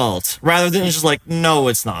everyone's fault rather than just like, no,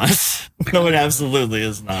 it's not. No, it absolutely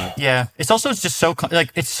is not. yeah, it's also just so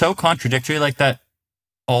it's so contradictory like that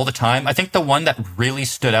all the time. I think the one that really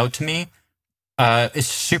stood out to me is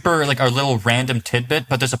super like our little random tidbit,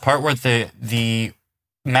 but there's a part where the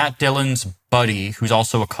Matt Dillon's buddy, who's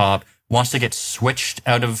also a cop, wants to get switched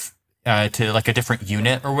out of to like a different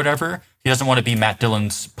unit or whatever. He doesn't want to be Matt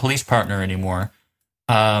Dillon's police partner anymore.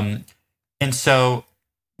 And so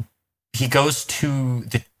he goes to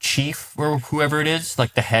the chief or whoever it is,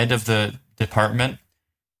 like the head of the department,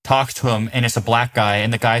 talks to him, and it's a black guy.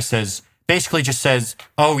 And the guy basically just says,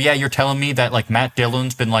 oh yeah, you're telling me that like Matt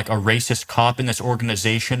Dillon's been like a racist cop in this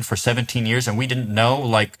organization for 17 years and we didn't know?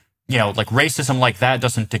 Like, like racism like that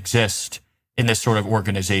doesn't exist in this sort of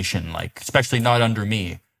organization, like especially not under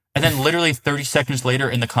me. And then literally 30 seconds later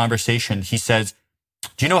in the conversation, he says,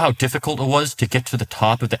 do you know how difficult it was to get to the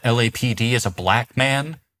top of the LAPD as a black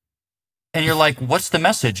man? And you're like, what's the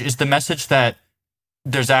message? Is the message that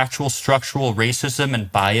there's actual structural racism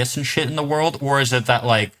and bias and shit in the world? Or is it that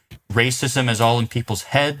like racism is all in people's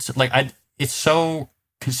heads? Like, it's so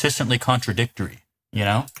consistently contradictory,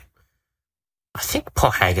 I think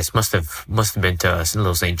Paul Haggis must have been to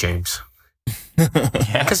Little St. James.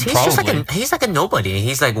 Yeah, Because he's probably. he's like a nobody.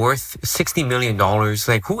 He's like worth $60 million.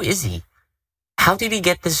 Like, who is he? How did he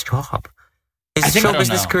get this job? His show I don't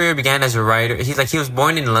business know. career began as a writer. He was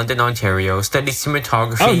born in London, Ontario, studied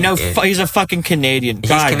cinematography. Oh no, he's a fucking Canadian. He's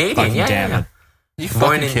God, Canadian, fucking yeah, damn yeah. it. You Born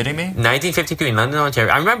fucking in kidding me? 1952 in London,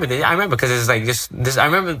 Ontario. I remember because it's like this. I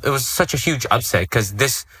remember it was such a huge upset because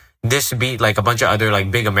this beat like a bunch of other like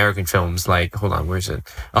big American films. Like, hold on, where's it?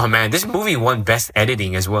 Oh man, this movie won Best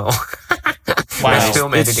Editing as well. Wow. Best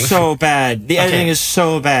Film It's Editing. so bad. The editing is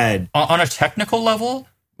so bad. On a technical level,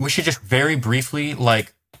 we should just very briefly,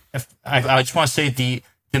 like, I just want to say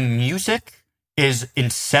the music is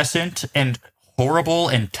incessant and horrible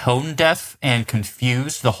and tone deaf and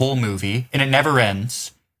confused the whole movie, and it never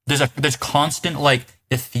ends. There's constant like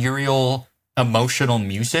ethereal emotional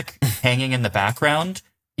music hanging in the background,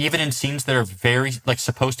 even in scenes that are very like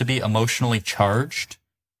supposed to be emotionally charged.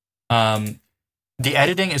 The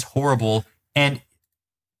editing is horrible, and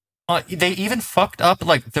they even fucked up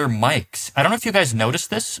like their mics. I don't know if you guys noticed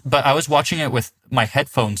this, but I was watching it with my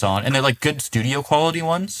headphones on, and they're like good studio quality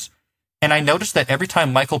ones. And I noticed that every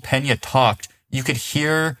time Michael Pena talked, you could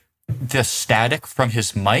hear the static from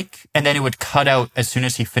his mic, and then it would cut out as soon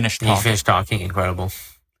as he finished He talking. finished talking. Incredible.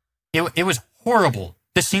 It was horrible.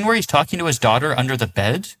 The scene where he's talking to his daughter under the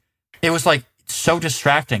bed, it was like so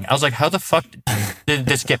distracting. I was like, how the fuck did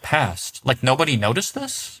this get past? Like nobody noticed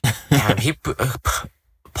this? Damn,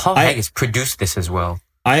 Paul Haggis produced this as well.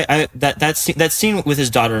 That scene with his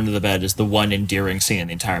daughter under the bed is the one endearing scene in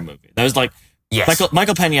the entire movie. That was like, Yes.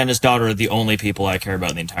 Michael Pena and his daughter are the only people I care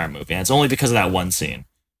about in the entire movie, and it's only because of that one scene.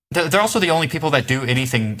 They're also the only people that do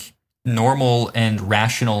anything normal and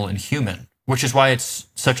rational and human, which is why it's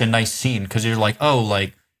such a nice scene, because you're like, oh,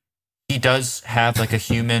 like he does have like a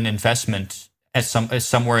human investment as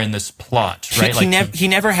somewhere in this plot, right? He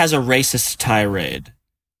never has a racist tirade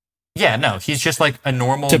Yeah, no, he's just like a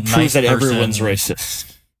normal, to prove nice that person. everyone's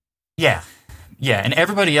racist. Yeah, yeah, and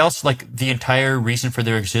everybody else, like the entire reason for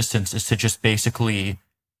their existence is to just basically,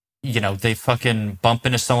 they fucking bump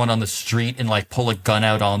into someone on the street and like pull a gun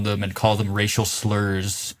out on them and call them racial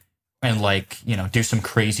slurs and like, do some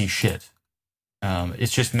crazy shit. It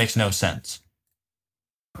just makes no sense.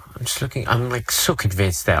 I'm just looking. I'm like so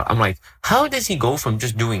convinced that I'm like, how does he go from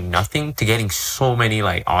just doing nothing to getting so many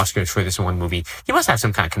like Oscars for this one movie? He must have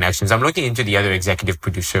some kind of connections. I'm looking into the other executive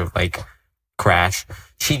producer of like Crash.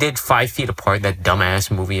 She did 5 Feet Apart, that dumbass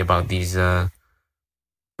movie about those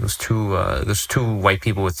two white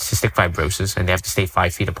people with cystic fibrosis and they have to stay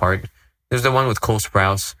 5 feet apart. There's the one with Cole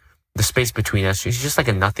Sprouse, The Space Between Us. She's just like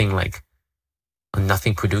a nothing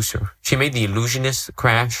producer. She made The Illusionist,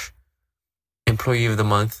 Crash, Employee of the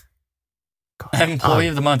Month. Employee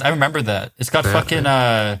of the Month. I remember that. It's got fucking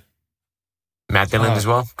Matt Dillon as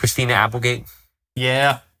well. Christina Applegate.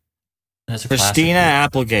 Yeah. That's a Christina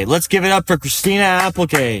Applegate. Let's give it up for Christina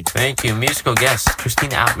Applegate. Thank you. Musical guest,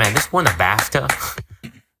 Christina Applegate. Man, this won a BAFTA.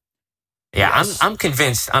 Yeah, yes. I'm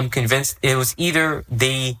convinced. I'm convinced it was either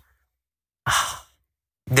this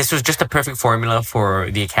was just a perfect formula for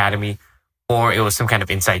the Academy, or it was some kind of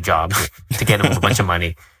inside job to get them a bunch of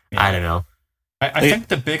money. Yeah. I don't know. I think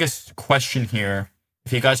the biggest question here,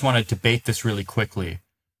 if you guys want to debate this really quickly,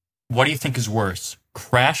 what do you think is worse,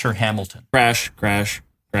 Crash or Hamilton? Crash.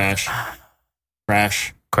 I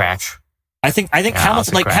think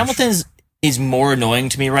Hamilton, Hamilton is more annoying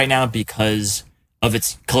to me right now because of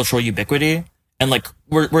its cultural ubiquity, and like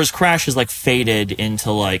whereas Crash is like faded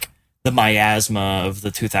into like the miasma of the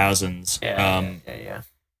 2000s.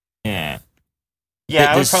 Yeah.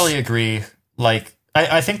 I would probably agree. Like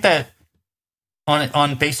I think that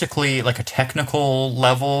on basically like a technical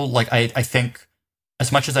level, like I think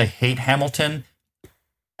as much as I hate Hamilton,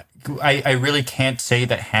 I really can't say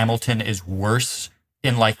that Hamilton is worse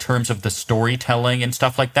in like terms of the storytelling and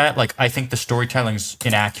stuff like that. Like I think the storytelling's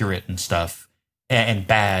inaccurate and stuff. And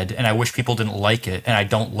bad, and I wish people didn't like it, and I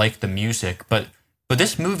don't like the music, but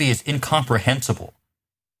this movie is incomprehensible.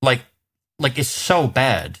 Like it's so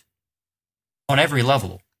bad on every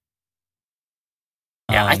level.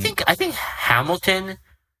 Yeah, I think Hamilton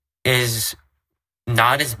is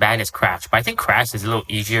not as bad as Crash, but I think Crash is a little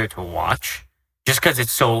easier to watch just because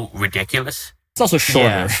it's so ridiculous. It's also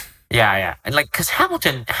shorter. Yeah. And like, because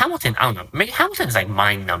Hamilton, I don't know, maybe Hamilton's like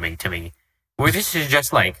mind-numbing to me. Where this is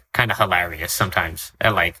just like kind of hilarious sometimes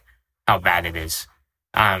at like how bad it is.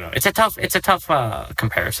 I don't know. It's a tough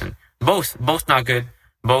comparison. Both not good.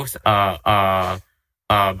 Both bad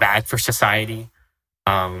for society.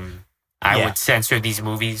 I would censor these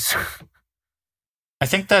movies. I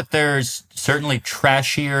think that there's certainly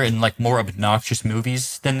trashier and like more obnoxious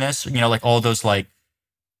movies than this. You know, like all those like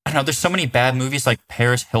I don't know. There's so many bad movies like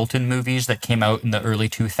Paris Hilton movies that came out in the early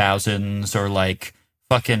 2000s, or like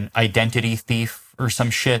fucking Identity Thief or some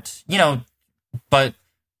shit, you know, but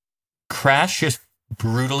Crash just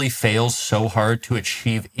brutally fails so hard to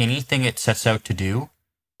achieve anything it sets out to do.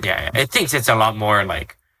 Yeah. It thinks it's a lot more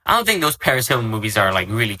like, I don't think those Paris Hilton movies are like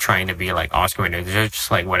really trying to be like Oscar winners. They're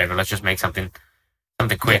just like, whatever, let's just make something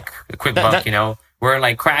quick, a quick buck, you know, where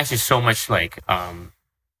like Crash is so much like, I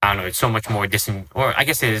don't know, it's so much more or I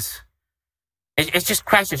guess it's just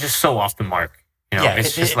Crash is just so off the mark. You know,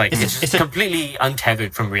 it's just completely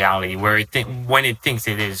untethered from reality, where when it thinks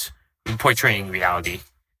it is portraying reality.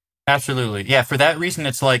 Absolutely. Yeah, for that reason,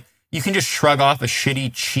 it's like, you can just shrug off a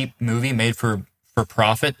shitty, cheap movie made for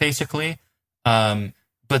profit, basically. But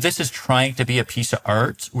this is trying to be a piece of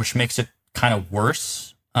art, which makes it kind of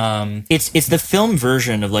worse. It's the film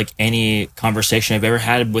version of like any conversation I've ever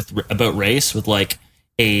had about race with like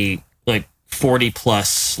a 40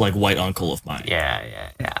 plus like white uncle of mine.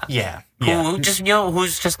 Yeah. Who just, you know,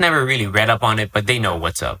 who's just never really read up on it, but they know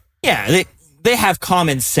what's up. Yeah, they have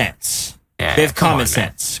common sense. Yeah, they have common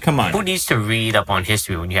sense. Come on. Who needs to read up on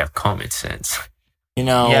history when you have common sense? You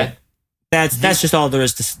know, that's just all there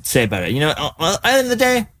is to say about it. You know, at the end of the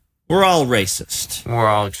day, we're all racist. We're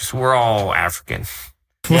all African.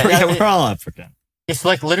 We're all African. It's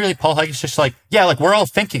like literally Paul Hagen's just like, yeah, like we're all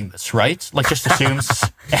thinking this, right? Like just assumes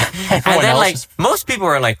everyone and then else like most people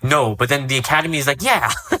are like, no, but then the Academy is like, yeah.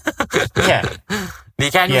 Yeah. The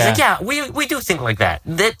Academy is like, yeah, we do think like that.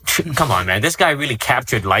 Come on, man. This guy really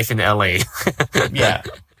captured life in LA. Yeah.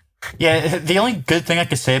 The only good thing I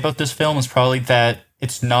could say about this film is probably that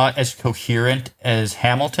it's not as coherent as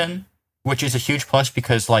Hamilton, which is a huge plus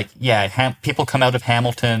because like, people come out of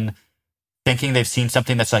Hamilton thinking they've seen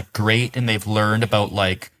something that's like great and they've learned about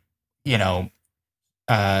like, you know,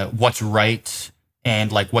 what's right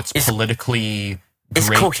and like what's politically is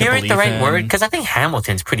great coherent to the right in. word? Because I think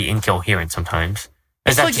Hamilton's pretty incoherent sometimes.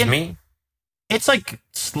 Is that just me? It's like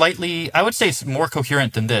slightly, I would say it's more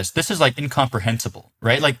coherent than this. This is like incomprehensible,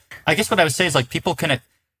 right? Like, I guess what I would say is like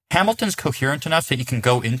Hamilton's coherent enough that you can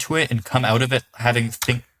go into it and come out of it having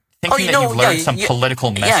thinking that you've learned some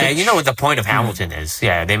political message. Yeah, you know what the point of Hamilton is.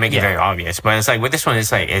 Yeah, they make it very obvious. But it's like with this one,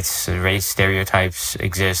 it's like it's race stereotypes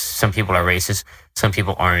exist. Some people are racist, some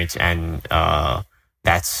people aren't, and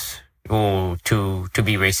that's to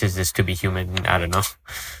be racist is to be human. I don't know.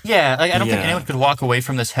 Yeah, like, I don't think anyone could walk away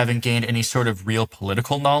from this having gained any sort of real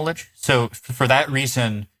political knowledge. So for that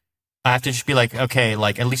reason, I have to just be like, okay,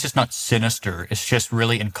 like at least it's not sinister. It's just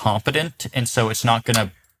really incompetent, and so it's not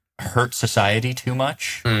gonna hurt society too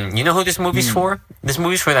much. You know who this movie's for? This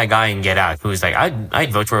movie's for that guy in Get Out who's like,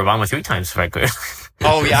 I'd vote for Obama 3 times if I could.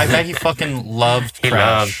 Oh yeah, I bet he fucking loved Crash. He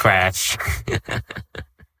loved Crash.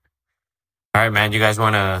 All right, man. Do you guys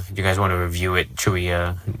wanna review it? Should we?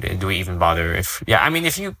 Do we even bother? If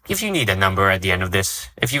you need a number at the end of this,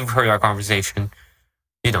 if you've heard our conversation,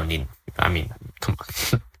 you don't need. I mean, come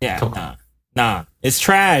on. Yeah, come on. Nah. It's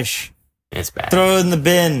trash. It's bad. Throw it in the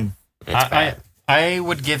bin. It's bad. I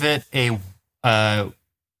would give it a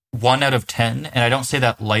 1 out of 10, and I don't say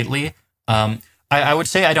that lightly. I would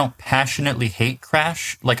say I don't passionately hate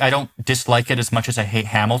Crash. Like, I don't dislike it as much as I hate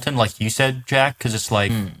Hamilton, like you said, Jack, because it's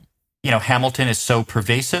like, Hamilton is so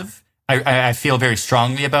pervasive. I feel very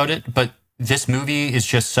strongly about it, but this movie is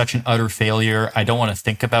just such an utter failure. I don't want to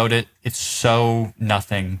think about it. It's so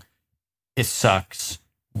nothing. It sucks.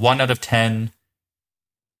 1 out of 10.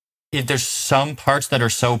 There's some parts that are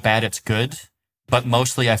so bad it's good, but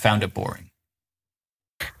mostly I found it boring.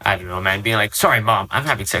 I don't know, man. Being like, sorry, Mom, I'm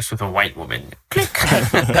having sex with a white woman. Click.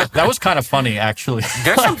 that was kind of funny, actually.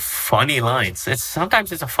 There's some funny lines.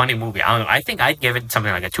 Sometimes it's a funny movie. I don't know. I think I'd give it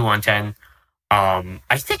something like a 2 on 10. I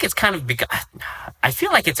think it's kind of because I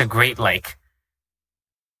feel like it's a great like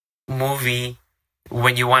movie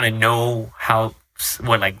when you want to know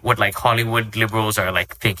what Hollywood liberals are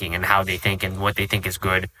like thinking and how they think and what they think is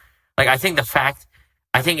good. Like I think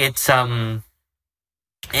it's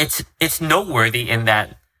noteworthy in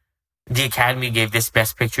that the Academy gave this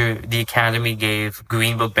Best Picture. The Academy gave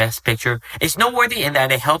Green Book Best Picture. It's noteworthy in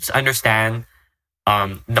that it helps understand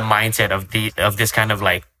the mindset of this kind of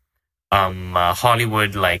like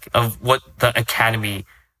Hollywood, like of what the Academy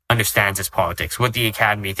understands as politics, what the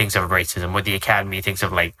Academy thinks of racism, what the Academy thinks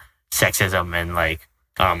of like sexism and like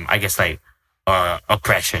I guess like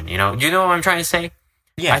oppression. You know what I'm trying to say?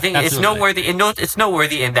 Yeah, I think absolutely. it's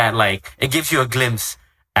noteworthy in that like it gives you a glimpse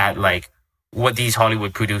at like what these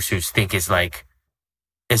Hollywood producers think is like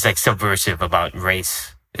subversive about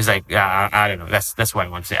race. It's like I don't know. That's what I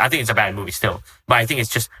want to say. I think it's a bad movie still, but I think it's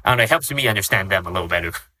just I don't know. It helps me understand them a little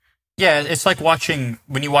better. Yeah, it's like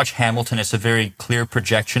when you watch Hamilton. It's a very clear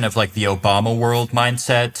projection of like the Obama world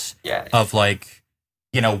mindset. Yeah. Of like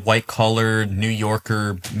white collar New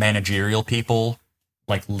Yorker managerial people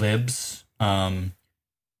like libs.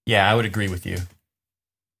 Yeah, I would agree with you.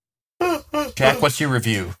 Jack, what's your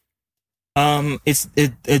review? It's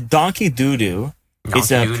Donkey Doo-Doo.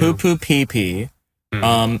 It's a poo-poo pee-pee.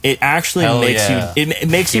 It actually makes it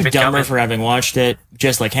makes you dumber for having watched it,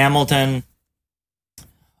 just like Hamilton.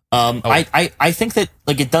 I think that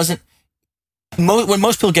like it doesn't. When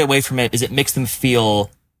most people get away from it, is it makes them feel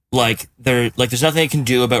like there's nothing they can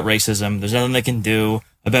do about racism. There's nothing they can do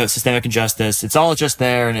about systemic injustice. It's all just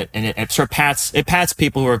there, and it sort of pats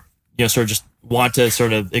people who are sort of just want to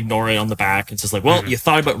sort of ignore it on the back. It's just like, well, you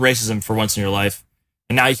thought about racism for once in your life,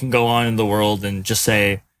 and now you can go on in the world and just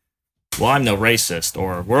say, well, I'm no racist,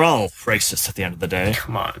 or we're all racist at the end of the day.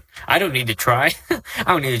 Come on, I don't need to try. I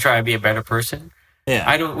don't need to try to be a better person.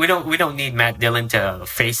 Yeah, we don't need Matt Dillon to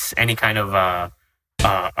face any kind of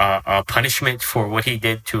punishment for what he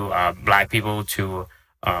did to black people, to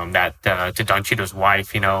to Don Cheadle's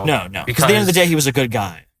wife. No. Because at the end of the day, he was a good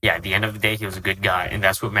guy. Yeah, at the end of the day, he was a good guy, and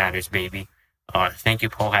that's what matters, baby. Thank you,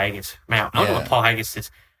 Paul Haggis. Man, I don't know what Paul Haggis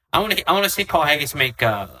is. I want to see Paul Haggis make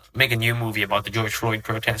a new movie about the George Floyd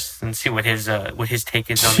protests and see what his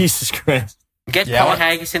take is on it. Jesus Christ. Get Paul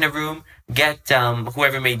Haggis in a room. Get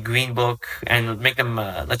whoever made Green Book and make them.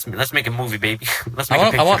 Let's make a movie, baby.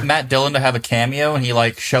 I want Matt Dillon to have a cameo, and he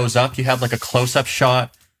like shows up. You have like a close up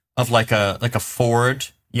shot of like a Ford,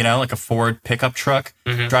 like a Ford pickup truck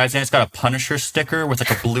drives in. It's got a Punisher sticker with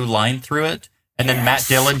like a blue line through it, and then Matt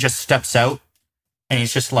Dillon just steps out, and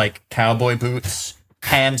he's just like cowboy boots,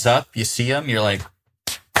 hands up. You see him, you're like,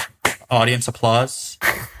 audience applause.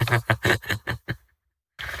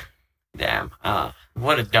 Damn.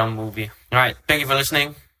 What a dumb movie. All right. Thank you for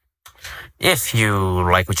listening. If you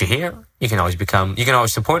like what you hear, you can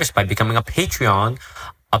always support us by becoming a patron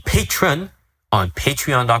on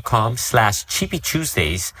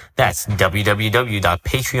patreon.com/cheapytuesdays. That's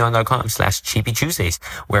www.patreon.com/cheapytuesdays,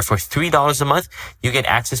 where for $3 a month, you get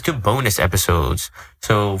access to bonus episodes.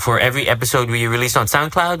 So for every episode we release on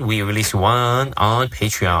SoundCloud, we release one on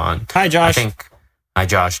Patreon. Hi, Josh. Hi,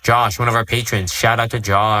 Josh. Josh, one of our patrons. Shout out to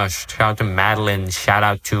Josh. Shout out to Madeline. Shout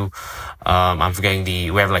out to, I'm forgetting we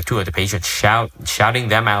have like 2 other patrons. Shouting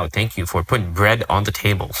them out. Thank you for putting bread on the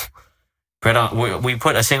table. We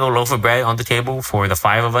put a single loaf of bread on the table for the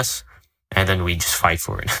 5 of us, and then we just fight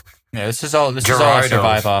for it. Yeah, this is all I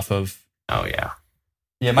survive off of. Oh, yeah.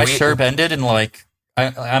 Yeah, my SERB ended, and like,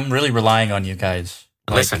 I'm really relying on you guys.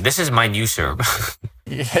 Like, listen, this is my new SERB.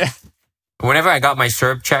 Yeah. Whenever I got my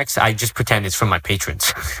SERB checks, I just pretend it's from my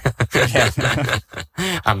patrons. Yeah.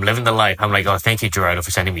 I'm living the life. I'm like, oh, thank you, Gerardo, for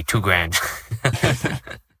sending me $2,000.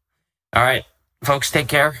 All right, folks, take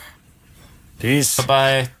care. Peace.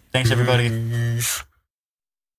 Bye-bye. Thanks, everybody. Peace.